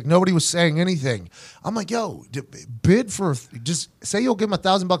 $100. Like, nobody was saying anything. I'm like, yo, bid for, just say you'll give them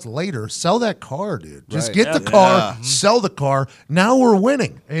 $1,000 later. Sell that car, dude. Just Right. get the car, sell the car. Now we're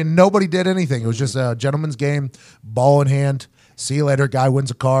winning. And nobody did anything. It was just a gentleman's game, ball in hand. See you later. Guy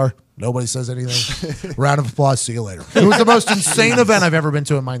wins a car. Nobody says anything. Round of applause. See you later. It was the most insane event I've ever been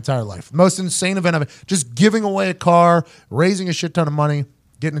to in my entire life. Most insane event just giving away a car, raising a shit ton of money.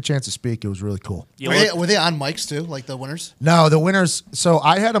 getting a chance to speak, it was really cool. Were they on mics too, like the winners? No, the winners. So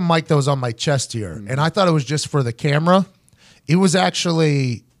I had a mic that was on my chest here, and I thought it was just for the camera. It was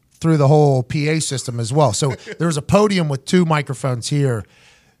actually through the whole PA system as well. So there was a podium with 2 microphones here,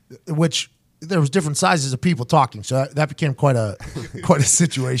 which there was different sizes of people talking. So that became quite a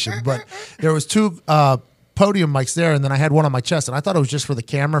situation. But there was 2 podium mics there, and then I had one on my chest, and I thought it was just for the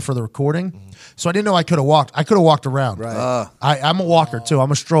camera for the recording. So I didn't know I could have walked. I could have walked around. Right. I'm a walker too.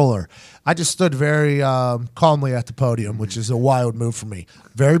 I'm a stroller. I just stood very calmly at the podium, which is a wild move for me.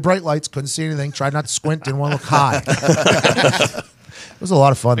 Very bright lights, couldn't see anything. Tried not to squint, didn't want to look high. It was a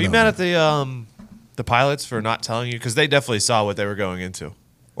lot of fun. Are you mad at the pilots for not telling you? Because they definitely saw what they were going into.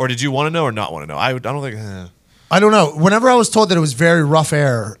 Or did you want to know or not want to know? I don't think. I don't know. Whenever I was told that it was very rough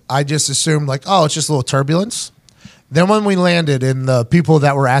air, I just assumed like, oh, it's just a little turbulence. Then when we landed, and the people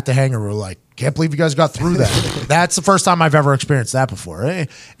that were at the hangar were like, can't believe you guys got through that. That's the first time I've ever experienced that before.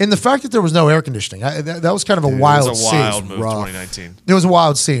 And the fact that there was no air conditioning, that was kind of a wild scene. It was a wild move, 2019. It was a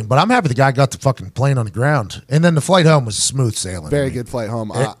wild scene, but I'm happy the guy got the fucking plane on the ground. And then the flight home was smooth sailing. Very good flight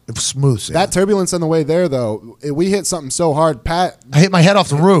home. It was smooth sailing. That turbulence on the way there, though, we hit something so hard. Pat I hit my head off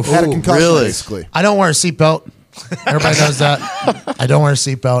the roof. had a concussion, really? basically. I don't wear a seatbelt. Everybody knows that. I don't wear a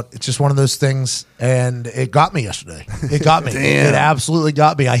seatbelt. It's just one of those things, and it got me yesterday. It got me. It absolutely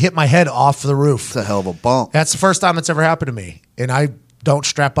got me. I hit my head off the roof. It's a hell of a bump. That's the first time it's ever happened to me, and I don't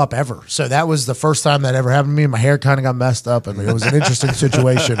strap up ever. So that was the first time that ever happened to me. My hair kind of got messed up, and it was an interesting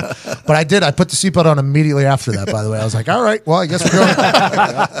situation. But I did. I put the seatbelt on immediately after that. By the way, I was like, "All right, well, I guess we're going.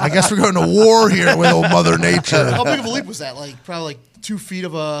 I guess we're going to war here with old Mother Nature." How big of a leap was that? Like probably like 2 feet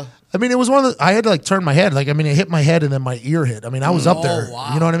of a. I mean, it was one of the. I had to like turn my head. Like, I mean, it hit my head and then my ear hit. I mean, I was up there.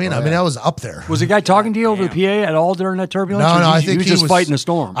 Wow. You know what I mean? I mean, I was up there. Was the guy talking to you over the PA at all during that turbulence? No, Or no. he- I think he was just fighting a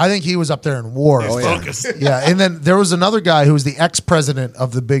storm. I think he was up there in war. Focus. Yeah, and then there was another guy who was the ex-president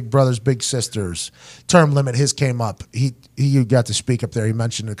of the Big Brothers Big Sisters. Term limit, his came up. He got to speak up there. He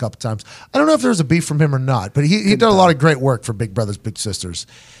mentioned it a couple times. I don't know if there was a beef from him or not, but he did a lot of great work for Big Brothers Big Sisters.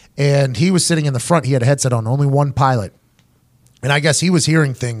 And he was sitting in the front. He had a headset on, only one pilot. And I guess he was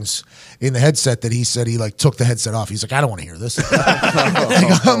hearing things in the headset that he said he like took the headset off. He's like, I don't want to hear this.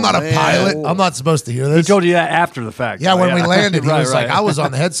 I'm not a pilot. I'm not supposed to hear He this. told you that after the fact. Yeah, though, when we landed, he Right, was like, right. I was on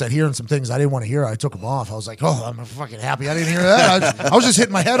the headset hearing some things I didn't want to hear. I took them off. I was like, oh, I'm fucking happy I didn't hear that. I was just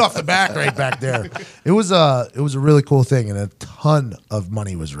hitting my head off the back right back there. It was a really cool thing, and a ton of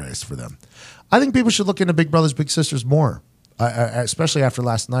money was raised for them. I think people should look into Big Brothers Big Sisters more, especially after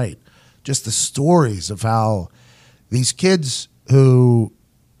last night. Just the stories of how these kids who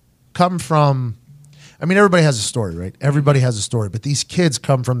come from, I mean, everybody has a story, right? Everybody has a story, but these kids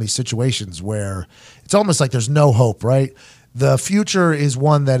come from these situations where it's almost like there's no hope, right? The future is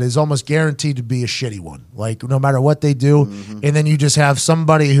one that is almost guaranteed to be a shitty one, like no matter what they do. And then you just have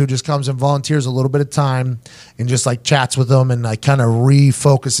somebody who just comes and volunteers a little bit of time and just like chats with them and like kind of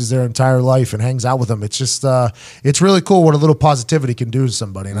refocuses their entire life and hangs out with them. It's just, it's really cool what a little positivity can do to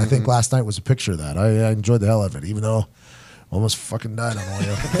somebody. And I think last night was a picture of that. I enjoyed the hell of it, even though I almost fucking died on all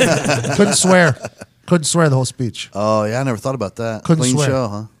you. Couldn't swear the whole speech. Oh, yeah, I never thought about that. Couldn't Clean swear. show,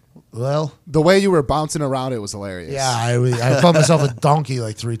 huh? Well, The way you were bouncing around it was hilarious. yeah, I called myself a donkey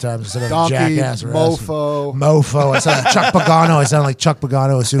like 3 times instead of Donkey, a jackass or mofo. Mofo. I sounded like Chuck Pagano. I sounded like Chuck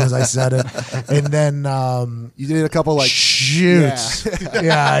Pagano as soon as I said it. And then You did a couple like shoots.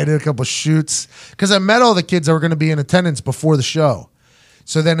 Yeah, I did a couple shoots because I met all the kids that were going to be in attendance before the show.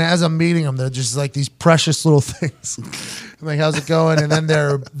 So then as I'm meeting them, they're just like these precious little things. I'm like, how's it going? And then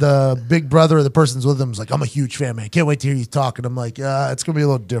the big brother of the person's with them is like, I'm a huge fan, man. Can't wait to hear you talk. And I'm like, it's going to be a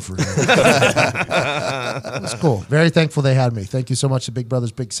little different. It's cool. Very thankful they had me. Thank you so much to Big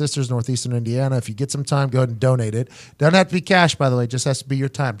Brothers Big Sisters, Northeastern Indiana. If you get some time, go ahead and donate it. Doesn't have to be cash, by the way. It just has to be your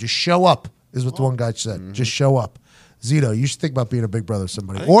time. Just show up is what the one guy said. Just show up. Zito, you should think about being a big brother to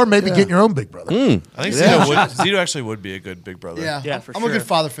somebody. Or maybe getting your own big brother. I think Zito actually would be a good big brother. Yeah, for I'm sure. a good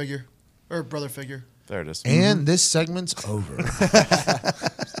father figure or brother figure. There it is. And this segment's over.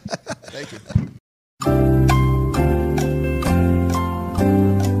 Thank you.